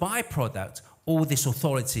 That's the byproduct, all this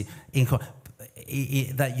authority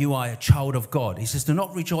that you are a child of God. He says, do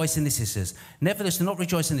not rejoice in this, he says. Nevertheless, do not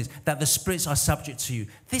rejoice in this, that the spirits are subject to you.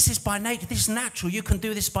 This is by nature. This is natural. You can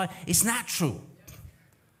do this it's natural.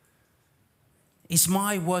 It's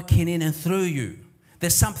my working in and through you.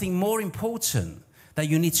 There's something more important that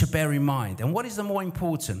you need to bear in mind. And what is the more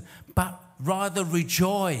important? But rather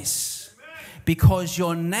rejoice, because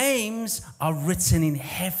your names are written in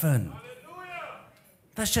heaven.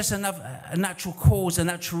 That's just a natural cause, a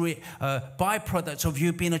natural byproduct of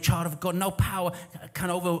you being a child of God. No power can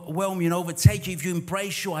overwhelm you and overtake you if you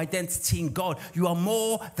embrace your identity in God. You are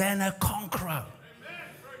more than a conqueror.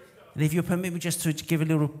 And if you permit me just to give a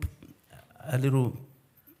little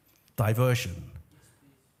diversion.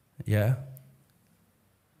 Yeah?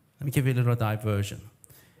 Let me give you a little diversion.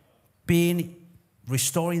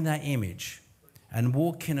 Restoring that image and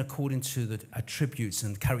walking according to the attributes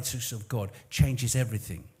and characteristics of God changes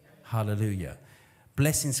everything. Hallelujah.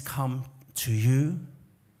 Blessings come to you.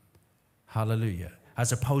 Hallelujah.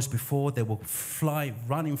 As opposed before, they will fly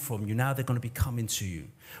running from you. Now they're going to be coming to you.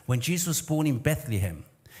 When Jesus was born in Bethlehem,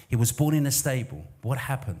 he was born in a stable. What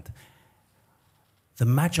happened? The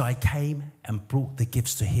Magi came and brought the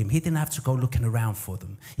gifts to him. He didn't have to go looking around for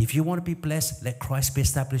them. If you want to be blessed, let Christ be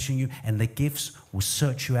established in you, and the gifts will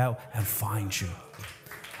search you out and find you.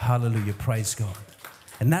 Hallelujah. Praise God.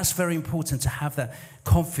 And that's very important, to have that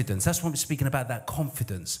confidence. That's what we're speaking about, that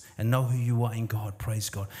confidence, and know who you are in God. Praise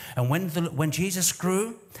God. And when Jesus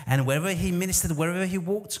grew, and wherever he ministered, wherever he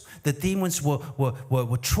walked, the demons were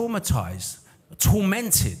traumatized,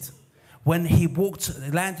 tormented. When he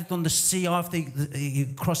landed on the sea after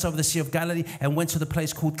he crossed over the Sea of Galilee and went to the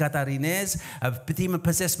place called Gadarenes, a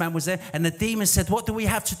demon-possessed man was there, and the demon said, what do we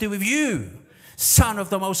have to do with you, Son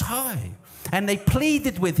of the Most High? And they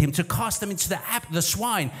pleaded with him to cast them into the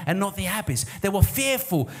swine and not the abyss. They were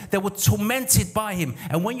fearful. They were tormented by him.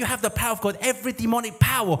 And when you have the power of God, every demonic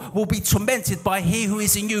power will be tormented by he who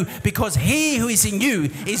is in you, because he who is in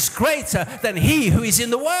you is greater than he who is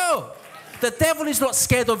in the world. The devil is not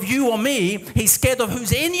scared of you or me. He's scared of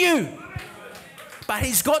who's in you. But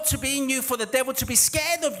he's got to be in you for the devil to be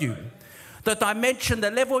scared of you. The dimension, the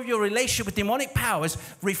level of your relationship with demonic powers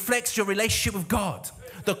reflects your relationship with God.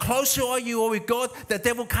 The closer you are with God, the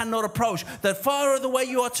devil cannot approach. The farther away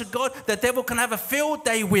you are to God, the devil can have a field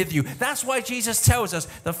day with you. That's why Jesus tells us,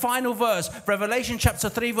 the final verse, Revelation chapter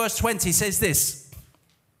 3, verse 20, says this.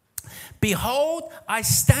 Behold, I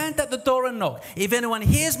stand at the door and knock. If anyone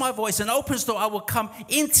hears my voice and opens the door, I will come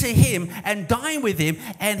into him and dine with him,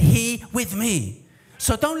 and he with me.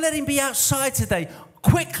 So don't let him be outside today.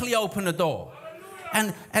 Quickly open the door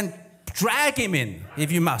and drag him in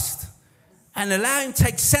if you must. And allow him to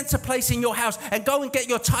take center place in your house, and go and get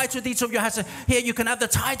your title deeds of your house. Here, you can have the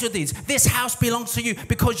title deeds. This house belongs to you,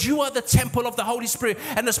 because you are the temple of the Holy Spirit,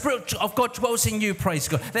 and the Spirit of God dwells in you. Praise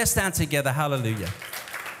God. Let's stand together. Hallelujah.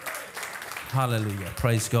 Hallelujah.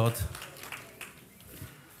 Praise God.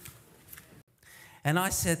 And I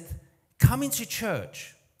said, come into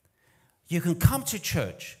church. You can come to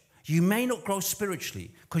church. You may not grow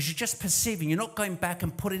spiritually because you're just perceiving. You're not going back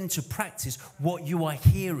and putting into practice what you are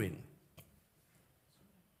hearing.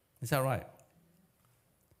 Is that right?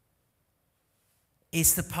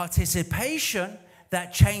 It's the participation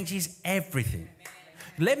that changes everything.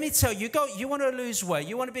 Let me tell you, you want to lose weight,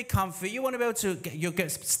 you want to be comfy, you want to be able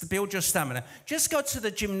to build your stamina. Just go to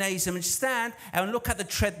the gymnasium and stand and look at the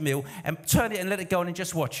treadmill and turn it and let it go on and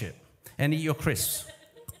just watch it. And eat your crisps.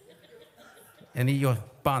 And eat your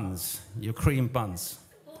buns, your cream buns.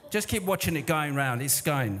 Just keep watching it going round. It's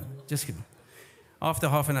going. After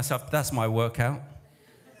half an hour, that's my workout.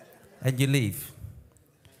 And you leave.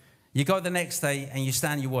 You go the next day and you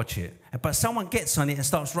stand, you watch it. But someone gets on it and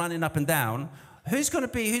starts running up and down. Who's going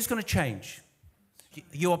to change?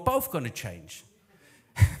 You are both going to change.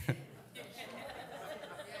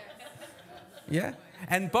 Yeah?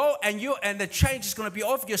 And the change is going to be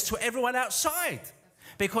obvious to everyone outside.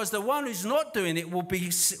 Because the one who's not doing it will be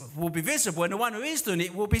visible, and the one who is doing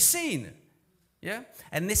it will be seen. Yeah?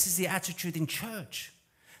 And this is the attitude in church.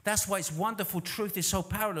 That's why it's wonderful. Truth is so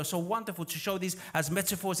powerful, so wonderful to show these as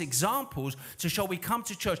metaphors, examples, to show we come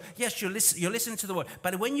to church. Yes, you're listening to the word.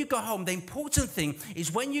 But when you go home, the important thing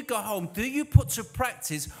is when you go home, do you put to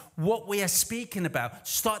practice what we are speaking about?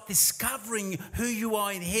 Start discovering who you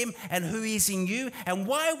are in him and who is in you and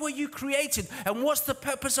why were you created and what's the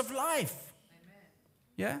purpose of life. Amen.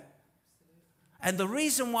 Yeah? And the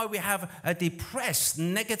reason why we have a depressed,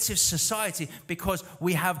 negative society, because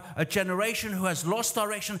we have a generation who has lost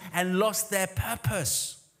direction and lost their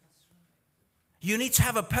purpose. You need to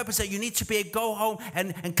have a purpose that you need to go home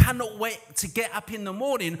and cannot wait to get up in the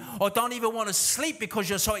morning, or don't even want to sleep because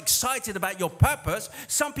you're so excited about your purpose.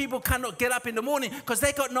 Some people cannot get up in the morning because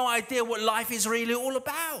they got no idea what life is really all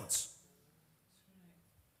about.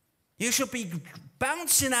 You should be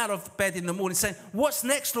bouncing out of bed in the morning saying, what's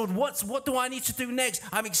next, Lord? What do I need to do next?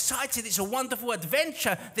 I'm excited. It's a wonderful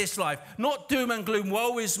adventure, this life. Not doom and gloom.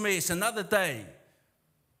 Woe is me. It's another day.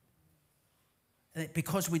 And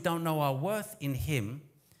because we don't know our worth in him,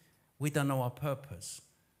 we don't know our purpose.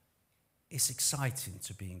 It's exciting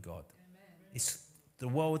to be in God. Amen. It's the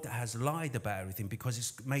world that has lied about everything because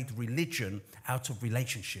it's made religion out of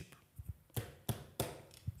relationship.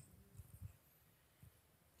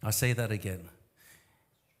 I say that again.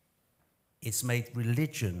 It's made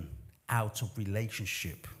religion out of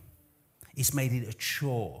relationship. It's made it a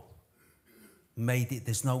chore.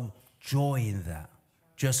 There's no joy in that.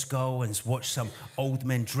 Just go and watch some old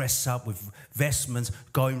men dress up with vestments,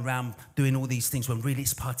 going around doing all these things when really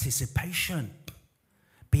it's participation.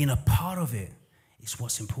 Being a part of it is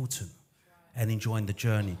what's important. And enjoying the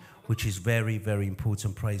journey, which is very, very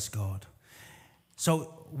important, praise God.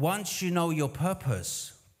 So once you know your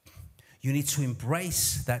purpose, you need to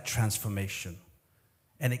embrace that transformation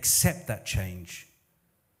and accept that change,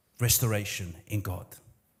 restoration in God.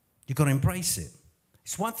 You've got to embrace it.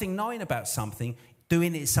 It's one thing knowing about something,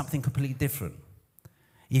 doing it is something completely different.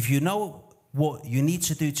 If you know what you need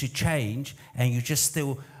to do to change and you just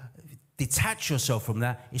still detach yourself from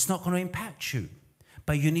that, it's not going to impact you.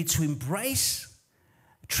 But you need to embrace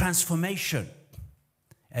transformation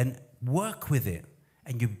and work with it,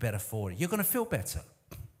 and you'll be better for it. You're going to feel better.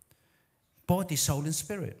 Body, soul, and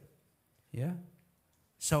spirit. Yeah?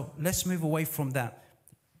 So let's move away from that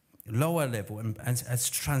lower level and as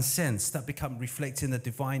transcends, that become reflecting the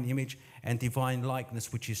divine image and divine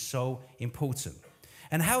likeness, which is so important.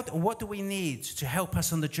 And what do we need to help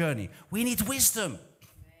us on the journey? We need wisdom.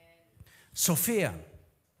 Sophia.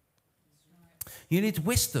 You need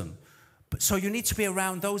wisdom. So you need to be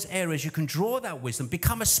around those areas. You can draw that wisdom.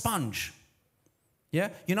 Become a sponge. Yeah,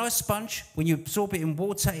 you know a sponge, when you absorb it in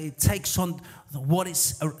water, it takes on what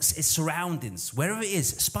its surroundings, wherever it is,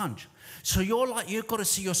 sponge. So you've got to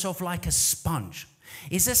see yourself like a sponge.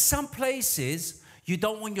 Is there some places you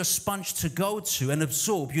don't want your sponge to go to and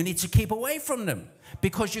absorb? You need to keep away from them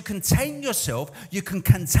because you can taint yourself, you can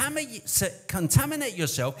contaminate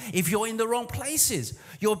yourself if you're in the wrong places.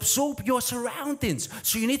 You absorb your surroundings.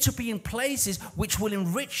 So you need to be in places which will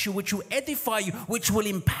enrich you, which will edify you, which will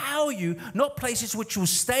empower you, not places which will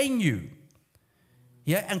stain you,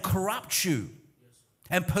 yeah, and corrupt you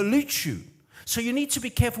and pollute you. So you need to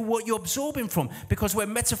be careful what you're absorbing from, because we're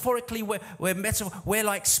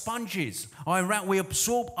like sponges. We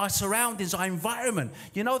absorb our surroundings, our environment.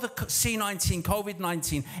 You know the C-19,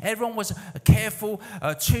 COVID-19, everyone was careful,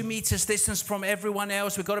 2 meters distance from everyone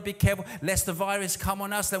else. We've got to be careful lest the virus come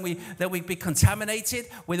on us, then we be contaminated.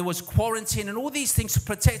 Where there was quarantine and all these things to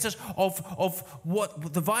protect us of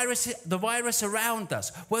what the virus around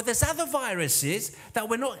us. Well, there's other viruses that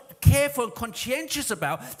we're not careful and conscientious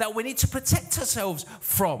about that we need to protect ourselves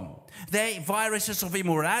from. They're viruses of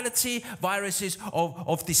immorality, viruses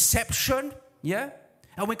of deception, yeah?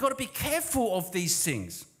 And we've got to be careful of these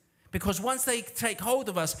things Because once they take hold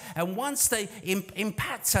of us and once they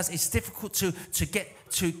impact us, it's difficult to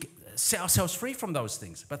set ourselves free from those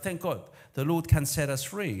things. But thank God, the Lord can set us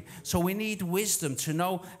free. So we need wisdom to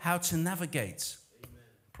know how to navigate. Amen.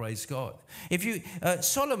 Praise God. If you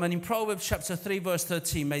Solomon in Proverbs chapter 3 verse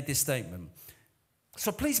 13 made this statement.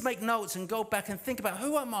 So please make notes and go back and think about,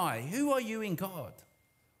 who am I? Who are you in God?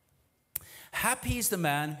 Happy is the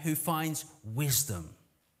man who finds wisdom.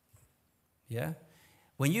 Yeah?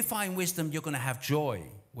 When you find wisdom, you're going to have joy.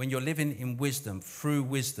 When you're living in wisdom, through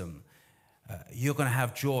wisdom, you're going to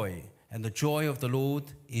have joy. And the joy of the Lord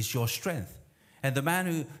is your strength. And the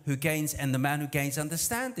man who gains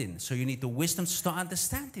understanding. So you need the wisdom to start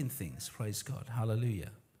understanding things. Praise God.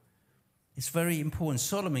 Hallelujah. It's very important.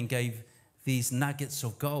 Solomon gave these nuggets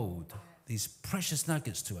of gold, these precious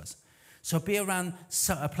nuggets to us. So be around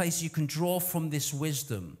a place you can draw from this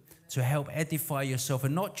wisdom to help edify yourself,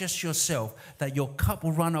 and not just yourself, that your cup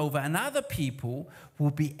will run over and other people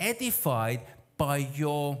will be edified by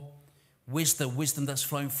your wisdom that's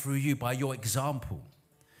flowing through you, by your example.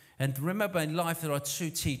 And remember, in life there are two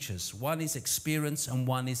teachers. One is experience and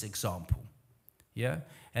one is example. Yeah?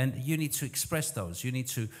 And you need to express those. You need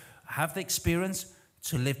to have the experience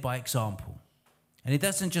to live by example. And it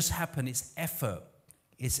doesn't just happen, it's effort.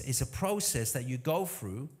 It's a process that you go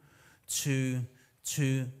through to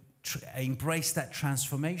embrace that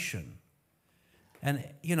transformation. And,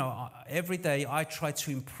 you know, every day I try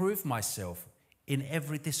to improve myself in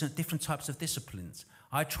every different types of disciplines.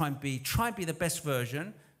 I try and be the best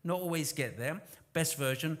version, not always get there, best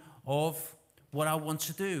version of what I want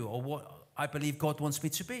to do or what I believe God wants me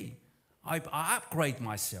to be. I upgrade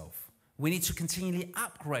myself. We need to continually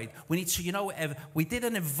upgrade. We need to, we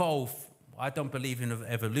didn't evolve. I don't believe in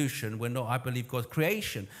evolution. I believe God's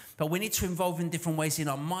creation. But we need to evolve in different ways in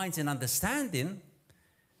our minds and understanding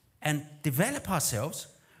and develop ourselves.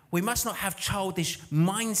 We must not have childish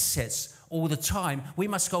mindsets all the time. We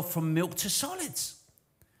must go from milk to solids.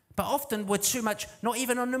 But often we're too much, not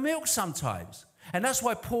even on the milk sometimes. And that's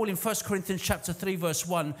why Paul in 1 Corinthians chapter 3 verse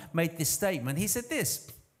 1 made this statement. He said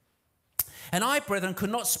this: "And I, brethren, could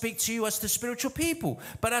not speak to you as to spiritual people,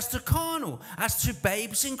 but as to carnal, as to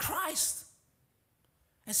babes in Christ."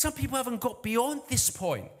 And some people haven't got beyond this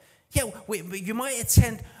point. Yeah, you might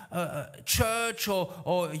attend church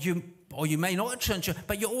or you may not attend church,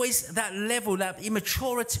 but you're always that level, that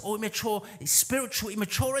immaturity or spiritual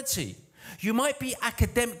immaturity. You might be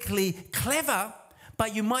academically clever,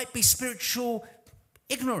 but you might be spiritual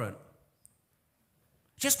ignorant.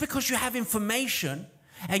 Just because you have information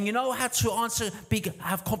and you know how to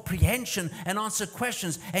have comprehension and answer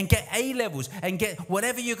questions and get A levels and get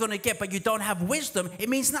whatever you're going to get, but you don't have wisdom, it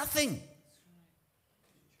means nothing.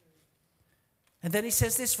 And then he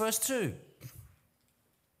says this, verse 2.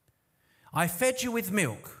 "I fed you with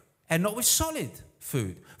milk and not with solid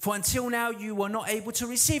food, for until now you were not able to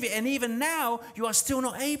receive it, and even now you are still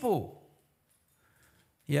not able."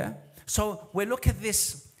 Yeah? So we look at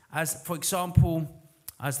this as, for example,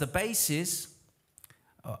 as the basis,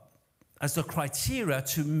 as the criteria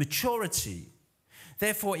to maturity.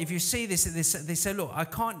 Therefore, if you see this, they say, look,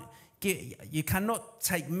 you cannot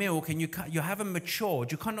take milk and you haven't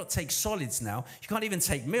matured. You cannot take solids now. You can't even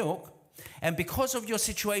take milk. And because of your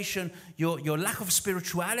situation, your lack of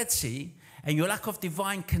spirituality and your lack of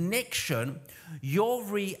divine connection, you're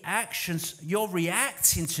reacting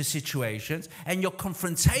to situations and you're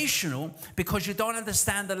confrontational because you don't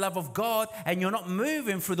understand the love of God and you're not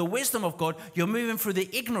moving through the wisdom of God. You're moving through the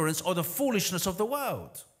ignorance or the foolishness of the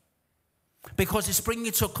world because it's bringing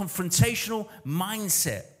you to a confrontational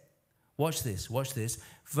mindset. Watch this.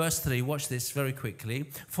 Verse 3, watch this very quickly.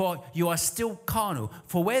 "For you are still carnal.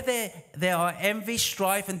 For where there are envy,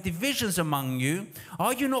 strife, and divisions among you,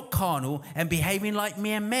 are you not carnal and behaving like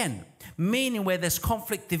mere men? Meaning where there's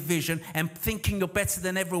conflict, division, and thinking you're better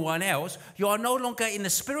than everyone else, you are no longer in the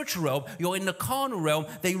spiritual realm. You're in the carnal realm,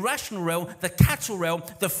 the irrational realm, the cattle realm,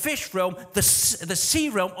 the fish realm, the sea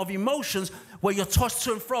realm of emotions, where you're tossed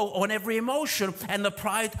to and fro on every emotion and the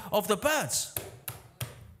pride of the birds."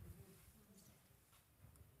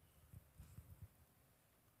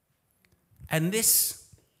 And this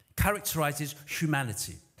characterizes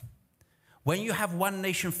humanity. When you have one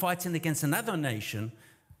nation fighting against another nation,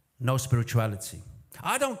 no spirituality.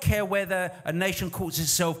 I don't care whether a nation calls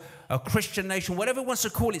itself a Christian nation, whatever it wants to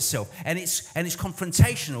call itself, and it's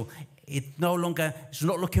confrontational. It's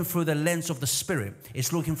not looking through the lens of the spirit.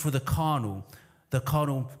 It's looking through the carnal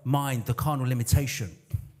mind, the carnal limitation.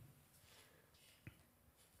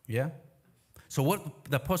 Yeah? So what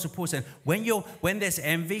the Apostle Paul said, when there's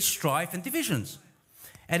envy, strife, and divisions.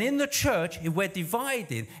 And in the church, if we're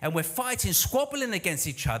divided and we're fighting, squabbling against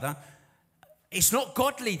each other, it's not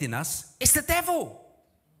God leading us, it's the devil.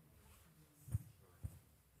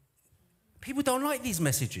 People don't like these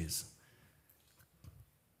messages.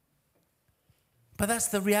 But that's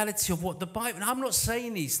the reality of what the Bible, and I'm not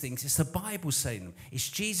saying these things, it's the Bible saying them. It's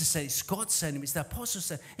Jesus saying, it's God saying them, it's the apostles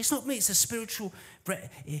saying. It's not me, it's a spiritual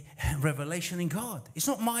revelation in God. It's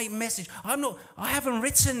not my message. I haven't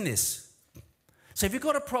written this. So if you've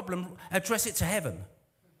got a problem, address it to heaven.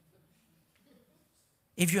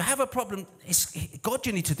 If you have a problem, it's God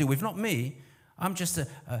you need to deal with, not me. I'm just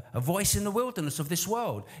a voice in the wilderness of this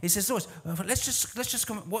world. It says, let's just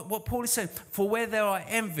come, what Paul is saying, for where there are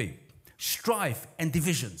envy, strife and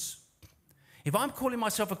divisions. If I'm calling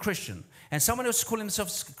myself a Christian and someone else is calling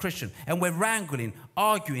themselves a Christian and we're wrangling,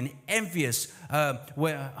 arguing, envious,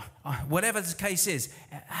 whatever the case is,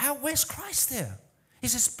 where's Christ there? He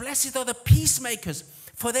says, blessed are the peacemakers,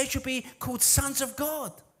 for they should be called sons of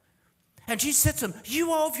God. And Jesus said to them,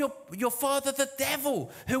 you are of your father the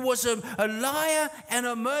devil, who was a liar and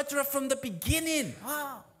a murderer from the beginning.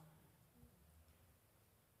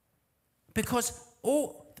 Because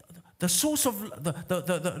the source of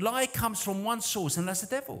the lie comes from one source, and that's the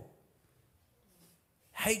devil.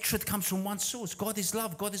 Hatred comes from one source. God is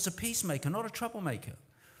love. God is a peacemaker, not a troublemaker.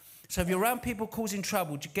 So if you're around people causing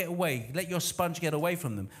trouble, get away. Let your sponge get away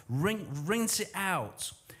from them. Rinse it out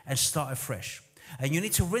and start afresh. And you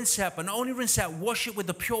need to rinse it out, but not only rinse it out, wash it with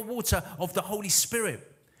the pure water of the Holy Spirit.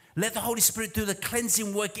 Let the Holy Spirit do the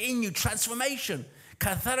cleansing work in you, transformation.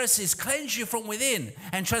 Catharsis, cleanse you from within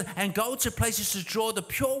and go to places to draw the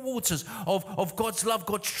pure waters of God's love,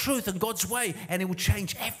 God's truth and God's way, and it will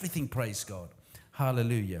change everything, praise God.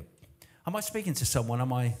 Hallelujah. Am I speaking to someone?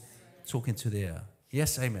 Am I talking to the air?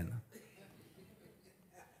 Yes, amen.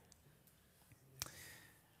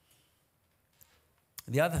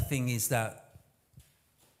 The other thing is that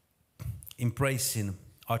embracing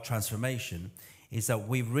our transformation is that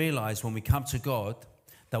we realize when we come to God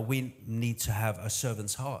that we need to have a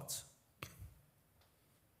servant's heart.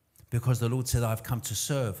 Because the Lord said, I've come to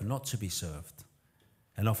serve, not to be served,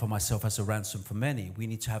 and offer myself as a ransom for many. We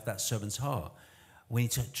need to have that servant's heart. We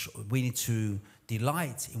need to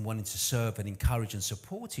delight in wanting to serve and encourage and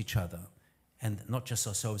support each other. And not just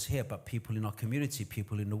ourselves here, but people in our community,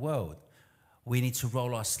 people in the world. We need to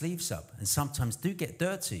roll our sleeves up and sometimes do get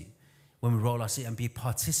dirty when we roll our sleeves and be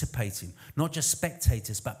participating. Not just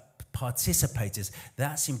spectators, but participators.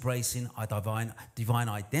 That's embracing our divine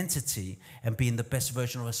identity and being the best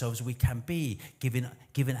version of ourselves we can be, giving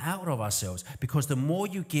out of ourselves. Because the more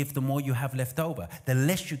you give, the more you have left over. The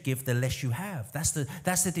less you give, the less you have. That's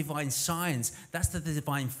the divine science. That's the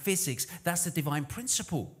divine physics. That's the divine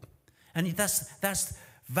principle. And that's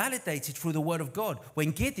validated through the word of God.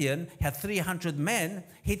 When Gideon had 300 men,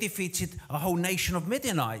 he defeated a whole nation of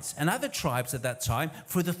Midianites and other tribes at that time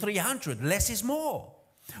through the 300. Less is more.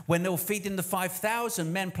 When they were feeding the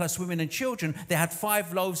 5,000 men plus women and children, they had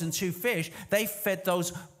 5 loaves and 2 fish. They fed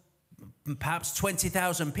those perhaps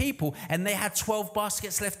 20,000 people, and they had 12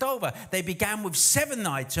 baskets left over. They began with 7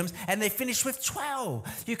 items, and they finished with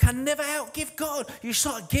 12. You can never outgive God. You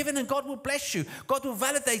start giving, and God will bless you. God will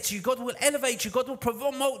validate you. God will elevate you. God will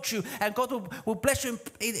promote you, and God will bless you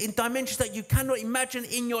in dimensions that you cannot imagine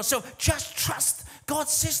in yourself. Just trust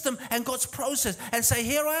God's system and God's process, and say,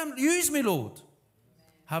 here I am, use me, Lord.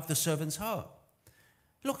 Have the servant's heart.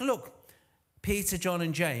 Look. Peter, John,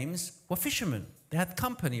 and James were fishermen. They had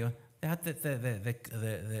company. They had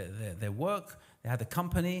their work. They had a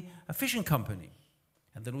company, a fishing company.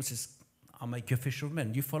 And the Lord says, I'll make you a fisher of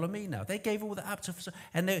men. You follow me now. They gave all that up to,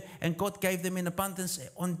 and God gave them in abundance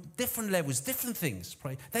on different levels, different things.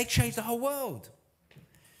 They changed the whole world.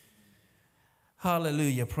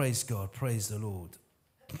 Hallelujah. Praise God. Praise the Lord.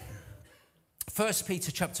 1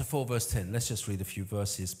 Peter chapter 4, verse 10. Let's just read a few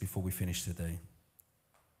verses before we finish today.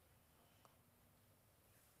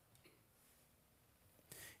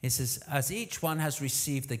 It says, as each one has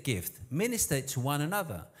received a gift, minister it to one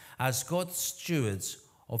another as God's stewards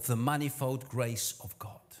of the manifold grace of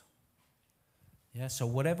God. Yeah, so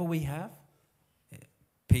whatever we have,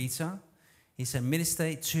 Peter, he said, minister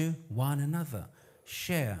it to one another.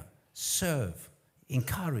 Share, serve,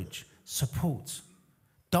 encourage, support.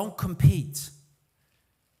 Don't compete.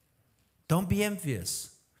 Don't be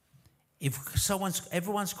envious. If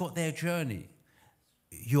everyone's got their journey,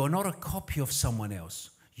 you are not a copy of someone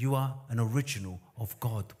else. You are an original of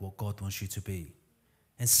God, what God wants you to be.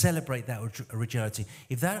 And celebrate that originality.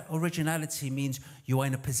 If that originality means you are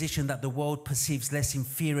in a position that the world perceives less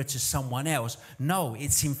inferior to someone else, no,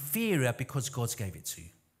 it's inferior because God gave it to you.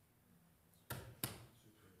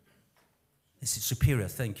 It's superior,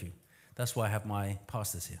 thank you. That's why I have my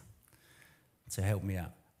pastors here to help me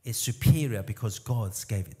out. It's superior because God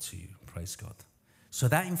gave it to you. Praise God. So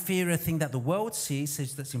that inferior thing that the world sees,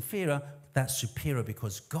 says that's inferior, that's superior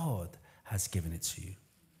because God has given it to you.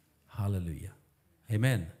 Hallelujah.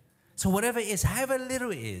 Amen. So whatever it is, however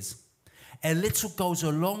little it is, a little goes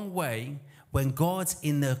a long way when God's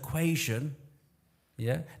in the equation,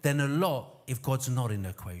 yeah, than a lot if God's not in the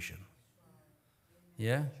equation.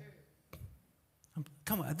 Yeah?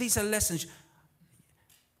 Come on, these are lessons.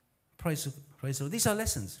 Praise the Lord. These are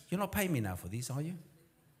lessons. You're not paying me now for these, are you?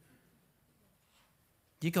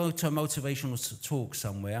 You go to a motivational talk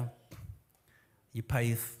somewhere, you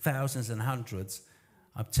pay thousands and hundreds.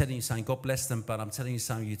 I'm telling you something, God bless them, but I'm telling you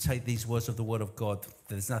something, you take these words of the Word of God,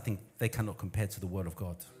 there's nothing, they cannot compare to the Word of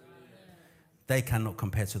God. They cannot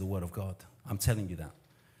compare to the Word of God. I'm telling you that.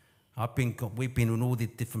 We've been on all the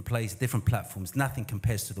different places, different platforms. Nothing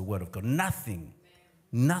compares to the Word of God. Nothing.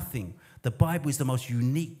 Nothing. The Bible is the most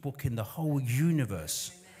unique book in the whole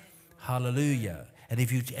universe. Hallelujah. And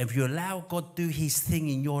if you allow God to do his thing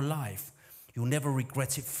in your life, you'll never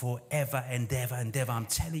regret it forever and ever and ever. I'm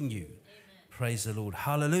telling you. Amen. Praise the Lord.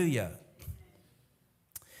 Hallelujah.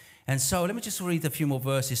 And so let me just read a few more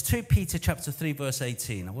verses. 2 Peter chapter 3, verse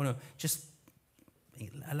 18. I want to just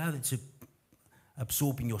allow it to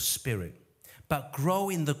absorb in your spirit. But grow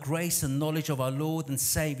in the grace and knowledge of our Lord and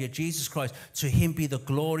Savior, Jesus Christ. To him be the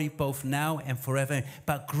glory both now and forever.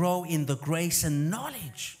 But grow in the grace and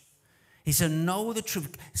knowledge. He said, know the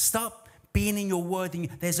truth. Stop being in your word.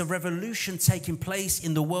 There's a revolution taking place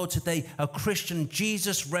in the world today, a Christian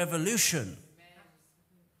Jesus revolution.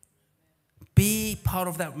 Be part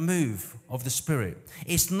of that move of the Spirit.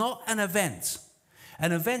 It's not an event.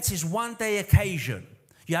 An event is one day occasion.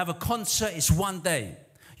 You have a concert, it's one day.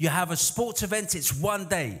 You have a sports event, it's one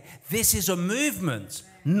day. This is a movement,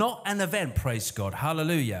 not an event, praise God.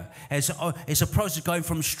 Hallelujah. It's a process going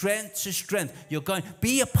from strength to strength. You're going,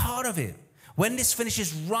 be a part of it. When this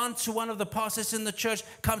finishes, run to one of the pastors in the church,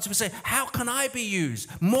 come to me and say, how can I be used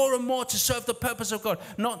more and more to serve the purpose of God?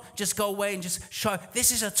 Not just go away and just show.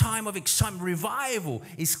 This is a time of excitement. Revival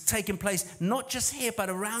is taking place, not just here, but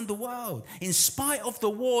around the world. In spite of the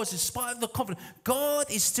wars, in spite of the conflict,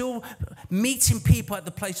 God is still meeting people at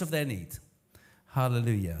the place of their need.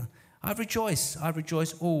 Hallelujah. I rejoice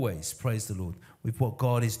always, praise the Lord, with what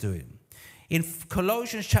God is doing. In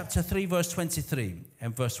Colossians chapter 3, verse 23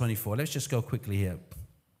 and verse 24, let's just go quickly here.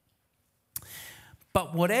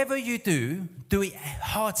 But whatever you do, do it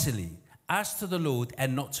heartily, as to the Lord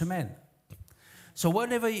and not to men. So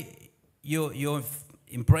whenever you're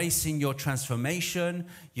embracing your transformation,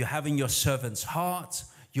 you're having your servant's heart,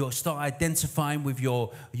 you'll start identifying with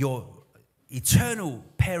your eternal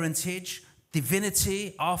parentage,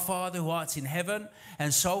 divinity, our Father who art in heaven,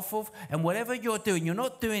 and so forth. And whatever you're doing, you're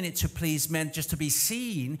not doing it to please men, just to be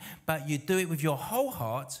seen, but you do it with your whole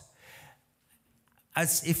heart,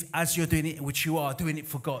 as you're doing it, which you are doing it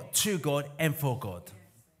for God, to God, and for God.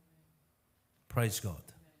 Praise God.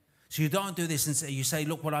 So you don't do this and say, you say,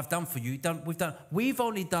 look what I've done for you. We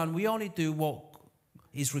only do what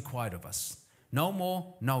is required of us. No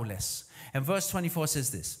more, no less. And verse 24 says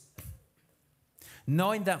this.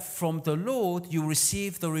 Knowing that from the Lord you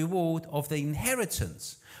receive the reward of the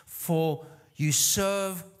inheritance, for you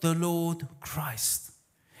serve the Lord Christ.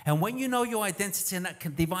 And when you know your identity and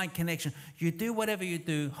that divine connection, you do whatever you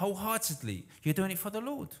do wholeheartedly. You're doing it for the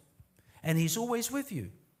Lord. And he's always with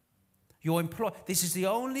you. This is the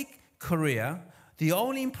only career, the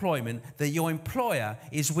only employment that your employer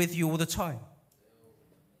is with you all the time.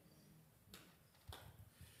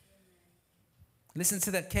 Listen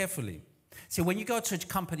to that carefully. See, when you go to a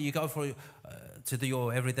company, you go to do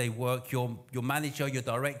your everyday work, your manager, your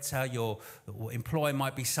director, your employer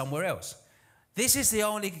might be somewhere else. This is the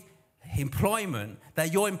only employment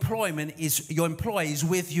that your employer is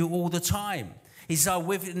with you all the time. He says, I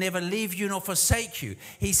will never leave you nor forsake you.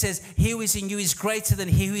 He says, he who is in you is greater than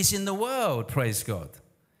he who is in the world. Praise God.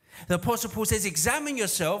 The Apostle Paul says, examine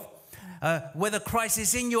yourself whether Christ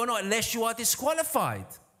is in you or not, unless you are disqualified.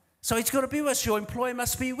 So it's got to be with us. Your employer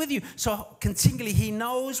must be with you. So continually, he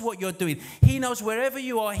knows what you're doing. He knows wherever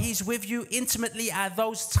you are, he's with you intimately at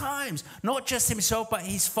those times. Not just himself, but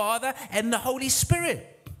his Father and the Holy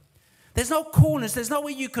Spirit. There's no corners. There's no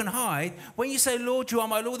way you can hide. When you say, Lord, you are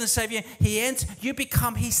my Lord and Savior, you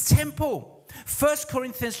become his temple. 1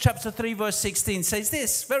 Corinthians chapter 3, verse 16 says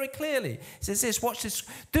this very clearly. It says this, watch this.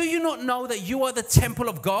 Do you not know that you are the temple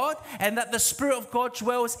of God and that the Spirit of God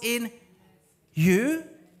dwells in you?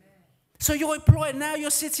 So you're employed now,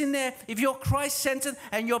 you're sitting there. If you're Christ-centered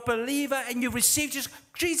and you're a believer and you receive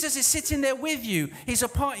Jesus is sitting there with you.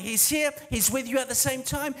 He's here, he's with you at the same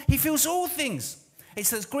time. He feels all things. It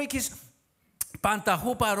says Greek is panta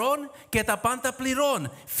huparon, keta panta pliron.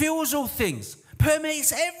 Feels all things,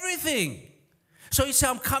 permeates everything. So you say,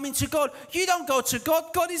 I'm coming to God. You don't go to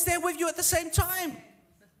God. God is there with you at the same time.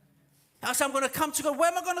 I say, I'm going to come to God.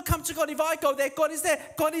 Where am I going to come to God? If I go there, God is there.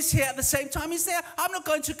 God is here at the same time. He's there. I'm not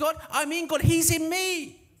going to God. I'm in God. He's in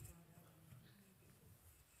me.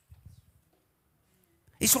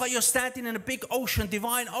 It's like you're standing in a big ocean,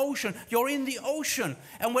 divine ocean. You're in the ocean.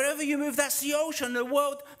 And wherever you move, that's the ocean. The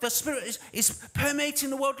world, the Spirit is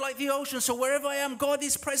permeating the world like the ocean. So wherever I am, God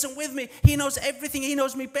is present with me. He knows everything. He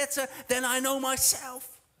knows me better than I know myself.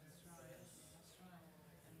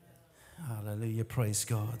 Hallelujah. Praise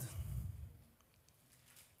God.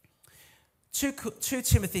 2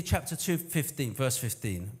 Timothy chapter 2, verse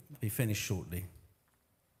 15. Be finished shortly.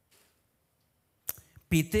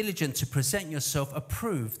 Be diligent to present yourself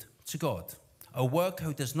approved to God, a worker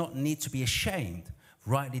who does not need to be ashamed,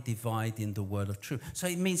 rightly dividing the word of truth. So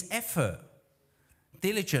it means effort,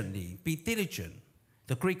 diligently, be diligent.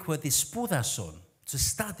 The Greek word is spoudason, to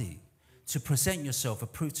study, to present yourself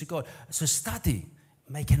approved to God. So study,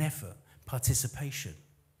 make an effort, participation.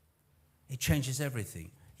 It changes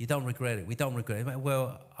everything. You don't regret it. We don't regret it.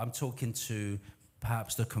 Well, I'm talking to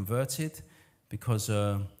perhaps the converted because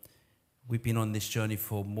we've been on this journey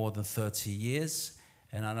for more than 30 years.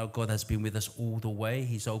 And I know God has been with us all the way.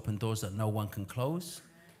 He's opened doors that no one can close.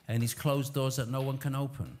 And he's closed doors that no one can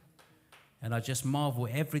open. And I just marvel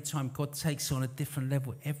every time God takes you on a different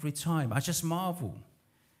level. Every time. I just marvel.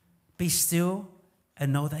 Be still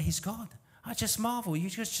and know that he's God. I just marvel. You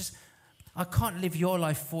just I can't live your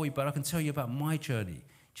life for you, but I can tell you about my journey.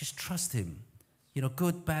 Just trust him. You know,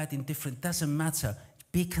 good, bad, indifferent, doesn't matter.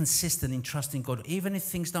 Be consistent in trusting God. Even if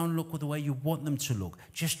things don't look the way you want them to look,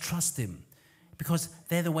 just trust him. Because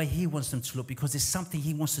they're the way he wants them to look. Because there's something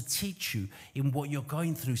he wants to teach you in what you're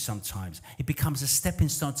going through sometimes. It becomes a stepping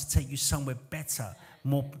stone to take you somewhere better,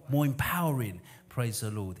 more empowering. Praise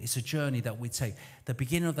the Lord. It's a journey that we take. The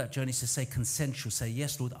beginning of that journey is to say consensual. Say,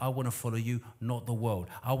 yes, Lord, I want to follow you, not the world.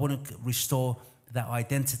 I want to restore that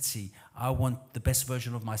identity. I want the best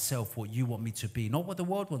version of myself, what you want me to be, not what the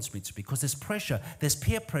world wants me to be, because there's pressure, there's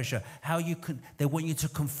peer pressure, they want you to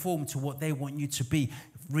conform to what they want you to be.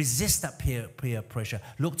 Resist that peer pressure.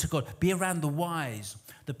 Look to God. Be around the wise.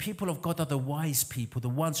 The people of God are the wise people, the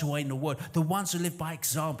ones who are in the word, the ones who live by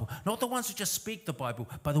example, not the ones who just speak the Bible,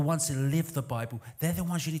 but the ones who live the Bible. They're the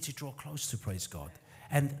ones you need to draw close to, praise God.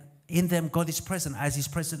 And in them, God is present as he's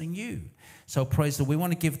present in you. So praise the Lord. We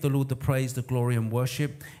want to give the Lord the praise, the glory, and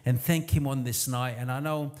worship, and thank him on this night. And I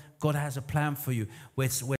know God has a plan for you.